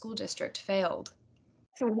Community School District failed?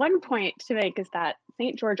 So one point to make is that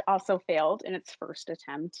St. George also failed in its first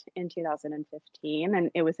attempt in 2015,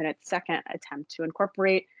 and it was in its second attempt to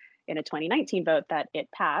incorporate in a 2019 vote that it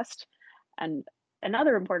passed. And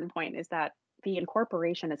another important point is that the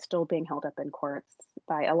incorporation is still being held up in courts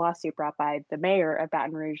by a lawsuit brought by the mayor of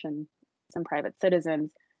Baton Rouge and some private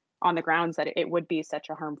citizens on the grounds that it would be such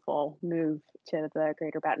a harmful move to the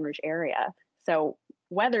greater Baton Rouge area. So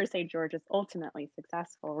whether St. George is ultimately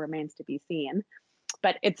successful remains to be seen.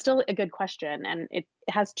 But it's still a good question, and it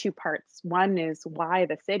has two parts. One is why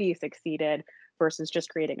the city succeeded versus just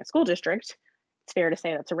creating a school district. It's fair to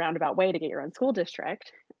say that's a roundabout way to get your own school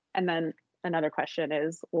district. And then another question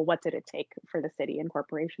is, well, what did it take for the city and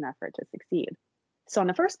corporation effort to succeed? So on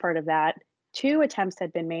the first part of that, 2 attempts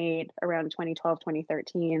had been made around 2012,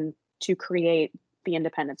 2013 to create the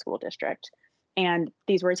independent school district. And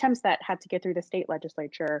these were attempts that had to get through the state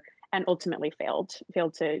legislature and ultimately failed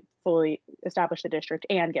to fully establish the district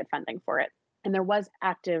and get funding for it. And there was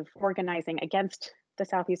active organizing against the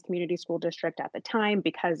Southeast Community School District at the time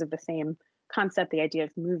because of the same concept, the idea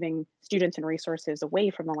of moving students and resources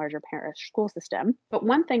away from the larger parish school system. But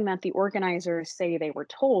one thing that the organizers say they were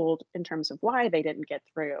told in terms of why they didn't get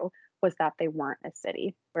through was that they weren't a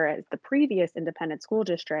city, whereas the previous independent school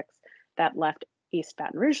districts that left East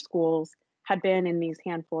Baton Rouge schools had been in these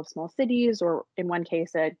handful of small cities, or in one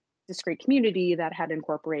case, a discrete community that had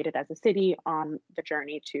incorporated as a city on the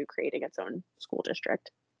journey to creating its own school district.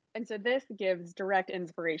 And so this gives direct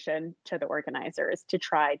inspiration to the organizers to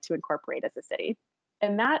try to incorporate as a city.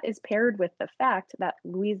 And that is paired with the fact that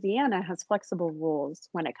Louisiana has flexible rules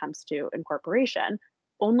when it comes to incorporation.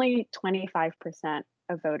 Only 25%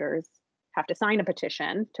 of voters have to sign a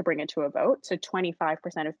petition to bring it to a vote. So 25%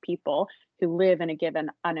 of people who live in a given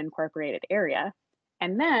unincorporated area.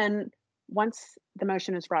 And then once the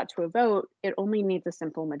motion is brought to a vote, it only needs a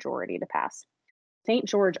simple majority to pass. St.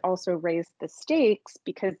 George also raised the stakes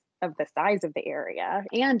because of the size of the area,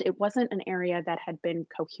 and it wasn't an area that had been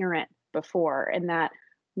coherent before, in that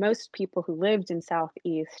most people who lived in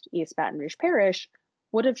Southeast East Baton Rouge Parish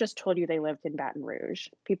would have just told you they lived in Baton Rouge.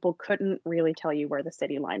 People couldn't really tell you where the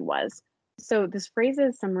city line was. So this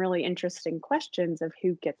raises some really interesting questions of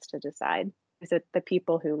who gets to decide. Is it the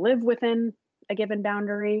people who live within a given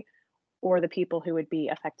boundary, or the people who would be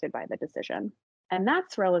affected by the decision? And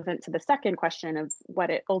that's relevant to the second question of what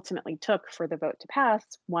it ultimately took for the vote to pass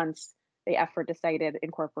once the effort decided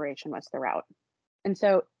incorporation was the route. And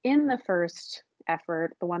so in the first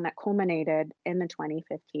effort, the one that culminated in the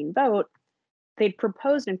 2015 vote, they'd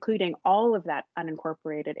proposed including all of that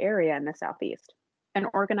unincorporated area in the Southeast. And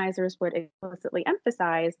organizers would explicitly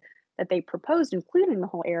emphasize that they proposed including the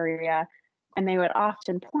whole area, and they would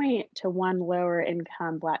often point to one lower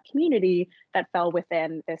income Black community that fell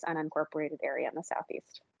within this unincorporated area in the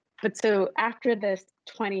Southeast. But so after this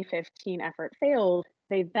 2015 effort failed,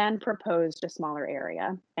 they then proposed a smaller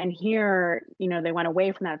area. And here, they went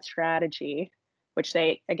away from that strategy, which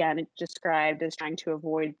they, again, described as trying to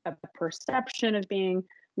avoid a perception of being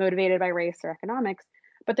motivated by race or economics.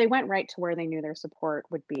 But they went right to where they knew their support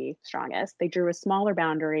would be strongest. They drew a smaller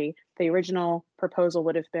boundary. The original proposal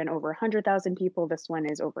would have been over 100,000 people. This one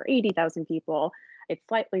is over 80,000 people. It's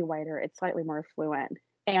slightly wider, it's slightly more affluent.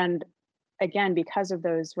 And again, because of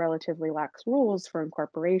those relatively lax rules for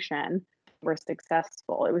incorporation, were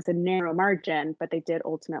successful. It was a narrow margin, but they did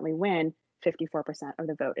ultimately win 54% of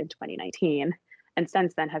the vote in 2019. And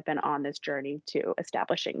since then have been on this journey to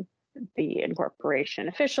establishing the incorporation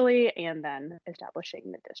officially and then establishing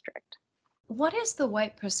the district. What is the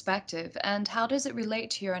white perspective, and how does it relate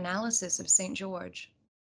to your analysis of St. George?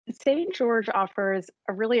 St. George offers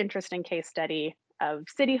a really interesting case study of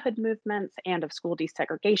cityhood movements and of school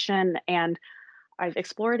desegregation. And I've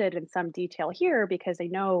explored it in some detail here because I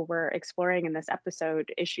know we're exploring in this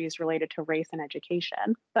episode issues related to race and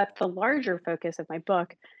education. But the larger focus of my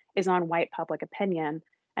book is on white public opinion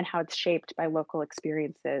and how it's shaped by local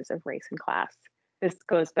experiences of race and class. This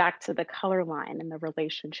goes back to the color line and the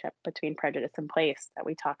relationship between prejudice and place that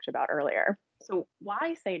we talked about earlier. So,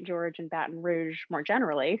 why St. George and Baton Rouge more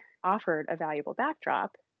generally offered a valuable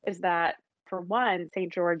backdrop is that, for one,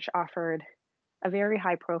 St. George offered a very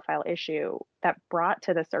high profile issue that brought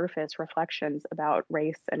to the surface reflections about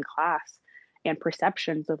race and class and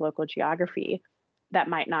perceptions of local geography that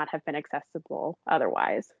might not have been accessible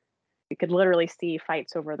otherwise. You could literally see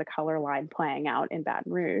fights over the color line playing out in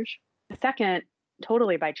Baton Rouge. Second,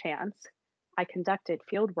 totally by chance, I conducted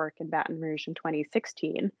field work in Baton Rouge in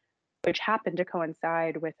 2016, which happened to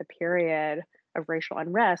coincide with a period of racial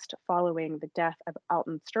unrest following the death of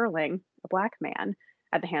Alton Sterling, a Black man,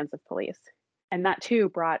 at the hands of police. And that too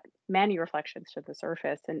brought many reflections to the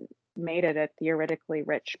surface and made it a theoretically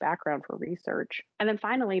rich background for research. And then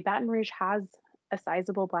finally, Baton Rouge has a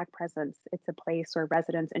sizable Black presence. It's a place where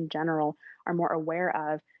residents in general are more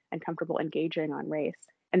aware of and comfortable engaging on race.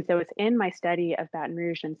 And so it's in my study of Baton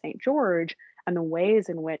Rouge and St. George and the ways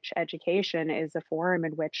in which education is a forum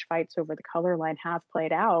in which fights over the color line have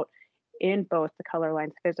played out in both the color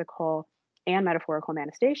line's physical and metaphorical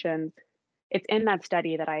manifestations. It's in that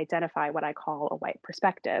study that I identify what I call a white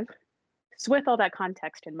perspective. So with all that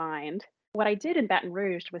context in mind, what I did in Baton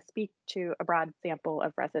Rouge was speak to a broad sample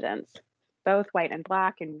of residents, both white and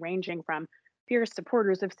Black, and ranging from fierce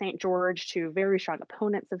supporters of St. George to very strong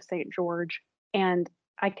opponents of St. George. And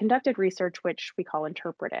I conducted research which we call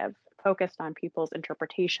interpretive, focused on people's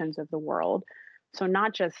interpretations of the world. So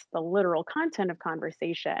not just the literal content of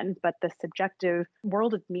conversation, but the subjective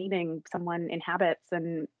world of meaning someone inhabits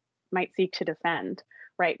and might seek to defend,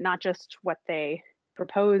 right? Not just what they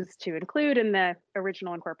propose to include in the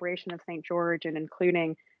original incorporation of St. George and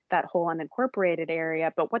including that whole unincorporated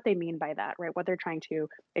area, but what they mean by that, right? What they're trying to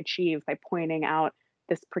achieve by pointing out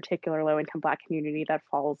this particular low-income Black community that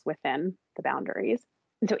falls within the boundaries.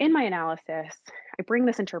 And so in my analysis, I bring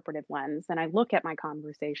this interpretive lens and I look at my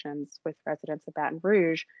conversations with residents of Baton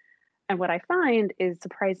Rouge. And what I find is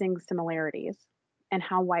surprising similarities in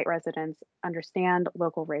how white residents understand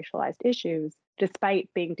local racialized issues, despite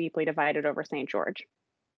being deeply divided over St. George.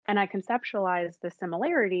 And I conceptualize the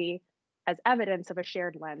similarity as evidence of a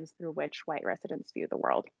shared lens through which white residents view the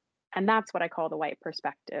world. And that's what I call the white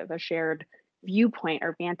perspective, a shared viewpoint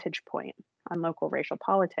or vantage point on local racial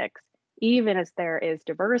politics, even as there is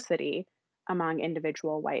diversity among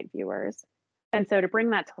individual white viewers. And so to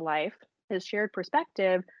bring that to life, this shared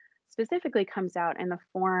perspective specifically comes out in the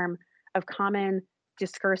form of common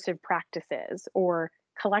discursive practices or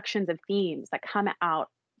collections of themes that come out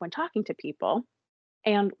when talking to people.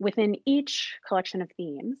 And within each collection of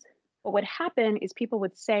themes, what would happen is people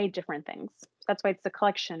would say different things. That's why it's a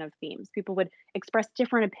collection of themes. People would express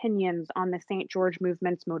different opinions on the St. George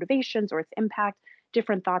movement's motivations or its impact,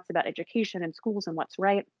 different thoughts about education and schools and what's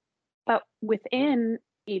right. But within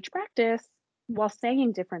each practice, while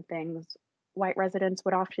saying different things, white residents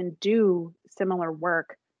would often do similar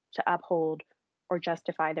work to uphold or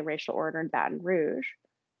justify the racial order in Baton Rouge.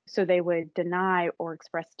 So they would deny or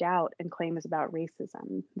express doubt and claims about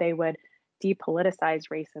racism. They would depoliticize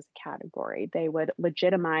race as a category. They would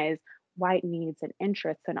legitimize white needs and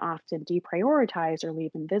interests and often deprioritize or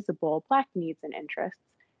leave invisible Black needs and interests.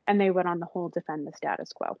 And they would, on the whole, defend the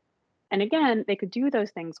status quo. And again, they could do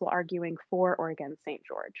those things while arguing for or against St.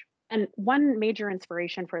 George. And one major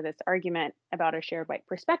inspiration for this argument about a shared white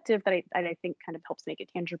perspective that I think kind of helps make it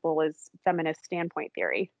tangible is feminist standpoint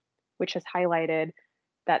theory, which has highlighted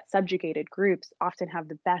that subjugated groups often have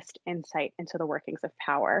the best insight into the workings of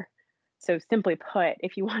power. So, simply put,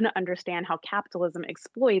 if you want to understand how capitalism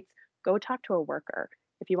exploits, go talk to a worker.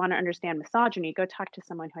 If you want to understand misogyny, go talk to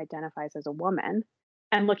someone who identifies as a woman.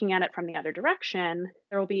 And looking at it from the other direction,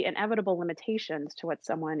 there will be inevitable limitations to what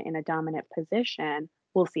someone in a dominant position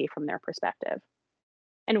will see from their perspective.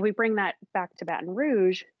 And if we bring that back to Baton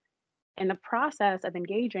Rouge, in the process of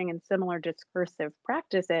engaging in similar discursive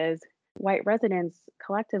practices, white residents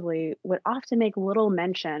collectively would often make little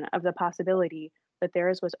mention of the possibility that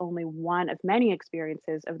theirs was only one of many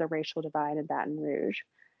experiences of the racial divide in Baton Rouge,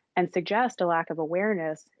 and suggest a lack of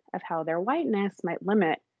awareness of how their whiteness might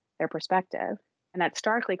limit their perspective. And that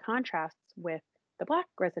starkly contrasts with the Black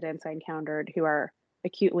residents I encountered who are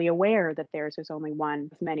acutely aware that theirs was only one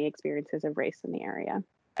of many experiences of race in the area.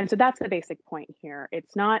 And so that's the basic point here.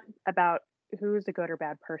 It's not about who's a good or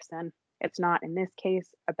bad person. It's not, in this case,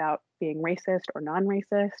 about being racist or non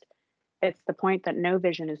racist. It's the point that no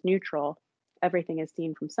vision is neutral. Everything is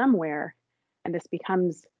seen from somewhere. And this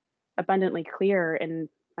becomes abundantly clear in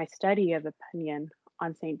my study of opinion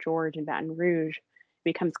on St. George and Baton Rouge. It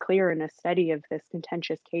becomes clear in a study of this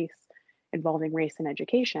contentious case involving race and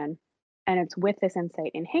education. And it's with this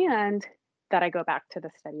insight in hand that I go back to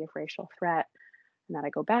the study of racial threat, and that I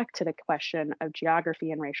go back to the question of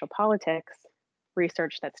geography and racial politics,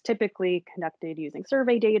 research that's typically conducted using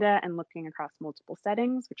survey data and looking across multiple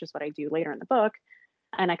settings, which is what I do later in the book.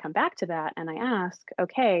 And I come back to that and I ask,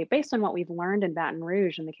 okay, based on what we've learned in Baton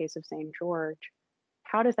Rouge in the case of St. George,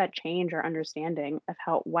 how does that change our understanding of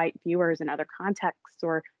how white viewers in other contexts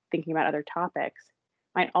or thinking about other topics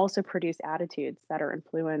might also produce attitudes that are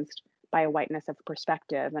influenced by a whiteness of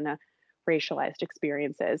perspective and a racialized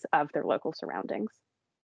experiences of their local surroundings?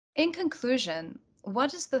 In conclusion,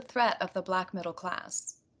 what is the threat of the Black middle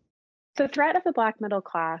class? The threat of the Black middle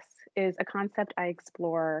class is a concept I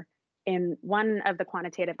explore in one of the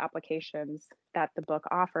quantitative applications that the book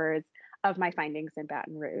offers of my findings in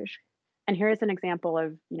Baton Rouge. And here is an example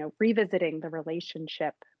of, revisiting the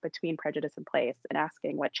relationship between prejudice and place and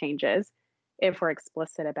asking what changes if we're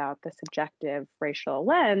explicit about the subjective racial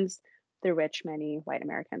lens through which many white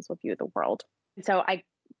Americans will view the world. So I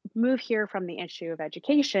move here from the issue of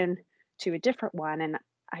education to a different one, and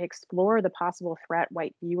I explore the possible threat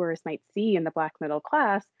white viewers might see in the Black middle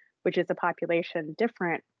class, which is a population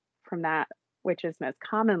different from that which is most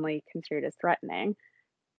commonly considered as threatening.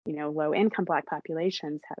 Low income Black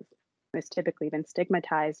populations have most typically been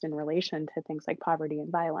stigmatized in relation to things like poverty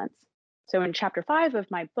and violence. So in chapter 5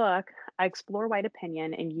 of my book, I explore white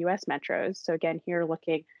opinion in US metros. So again, here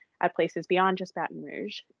looking at places beyond just Baton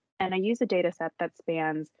Rouge. And I use a data set that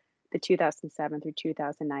spans the 2007 through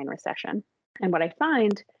 2009 recession. And what I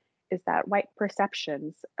find is that white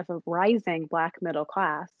perceptions of a rising Black middle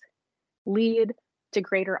class lead to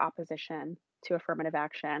greater opposition to affirmative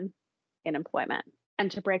action in employment.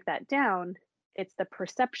 And to break that down, it's the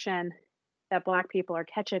perception that Black people are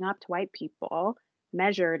catching up to white people,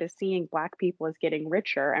 measured as seeing Black people as getting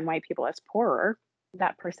richer and white people as poorer.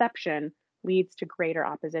 That perception leads to greater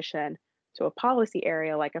opposition to a policy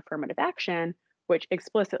area like affirmative action, which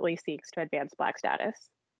explicitly seeks to advance Black status.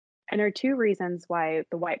 And there are two reasons why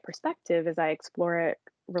the white perspective, as I explore it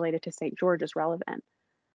related to St. George, is relevant.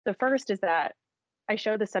 The first is that I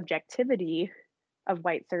show the subjectivity of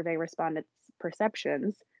white survey respondents'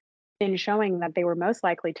 perceptions in showing that they were most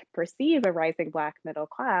likely to perceive a rising Black middle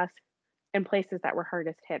class in places that were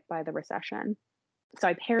hardest hit by the recession. So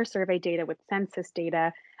I pair survey data with census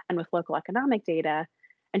data and with local economic data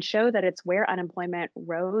and show that it's where unemployment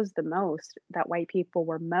rose the most that white people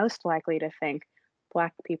were most likely to think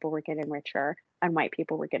Black people were getting richer and white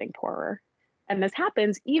people were getting poorer. And this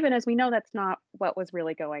happens even as we know that's not what was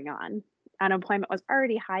really going on. Unemployment was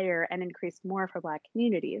already higher and increased more for Black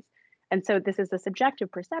communities. And so this is a subjective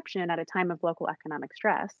perception at a time of local economic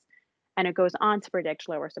stress. And it goes on to predict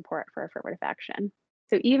lower support for affirmative action.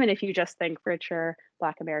 So even if you just think richer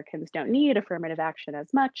Black Americans don't need affirmative action as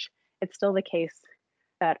much, it's still the case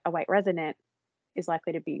that a white resident is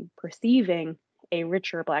likely to be perceiving a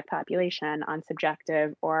richer Black population on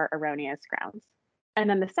subjective or erroneous grounds. And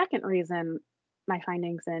then the second reason my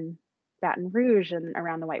findings in Baton Rouge and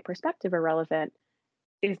around the white perspective are relevant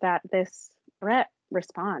is that this threat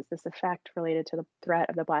response, this effect related to the threat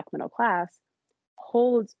of the Black middle class,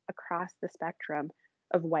 holds across the spectrum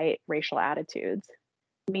of white racial attitudes,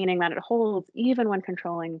 meaning that it holds even when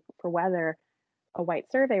controlling for whether a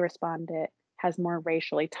white survey respondent has more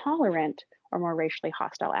racially tolerant or more racially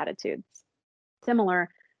hostile attitudes. Similar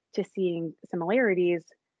to seeing similarities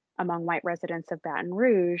among white residents of Baton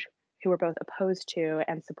Rouge who were both opposed to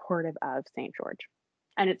and supportive of St. George.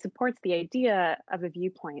 And it supports the idea of a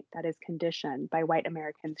viewpoint that is conditioned by white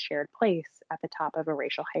Americans' shared place at the top of a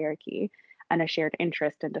racial hierarchy and a shared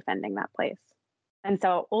interest in defending that place. And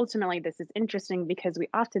so ultimately, this is interesting because we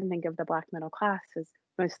often think of the Black middle class as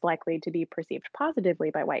most likely to be perceived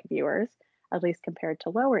positively by white viewers, at least compared to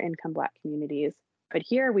lower income Black communities. But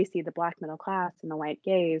here we see the Black middle class and the white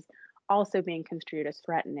gaze also being construed as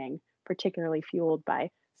threatening, particularly fueled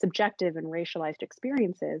by subjective and racialized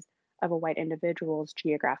experiences of a white individual's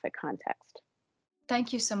geographic context.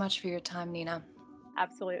 Thank you so much for your time, Nina.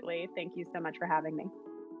 Absolutely. Thank you so much for having me.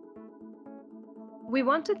 We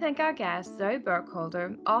want to thank our guest, Zoe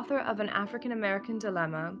Burkholder, author of An African American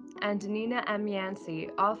Dilemma, and Nina M. Yancey,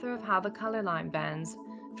 author of How the Color Line Bends,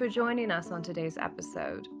 for joining us on today's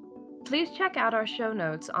episode. Please check out our show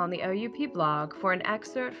notes on the OUP blog for an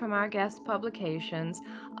excerpt from our guest publications,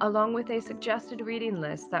 along with a suggested reading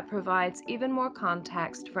list that provides even more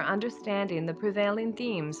context for understanding the prevailing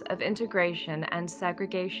themes of integration and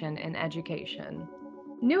segregation in education.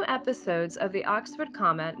 New episodes of the Oxford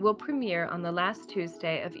Comment will premiere on the last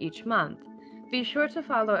Tuesday of each month. Be sure to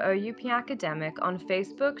follow OUP Academic on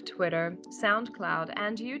Facebook, Twitter, SoundCloud,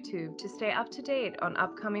 and YouTube to stay up to date on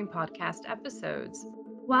upcoming podcast episodes.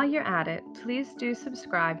 While you're at it, please do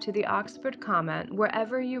subscribe to the Oxford Comment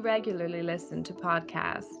wherever you regularly listen to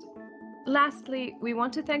podcasts. Lastly, we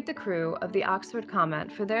want to thank the crew of the Oxford Comment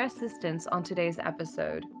for their assistance on today's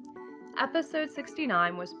episode. Episode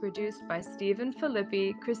 69 was produced by Stephen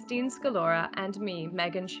Filippi, Christine Scalora, and me,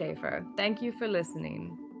 Megan Schaefer. Thank you for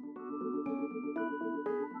listening.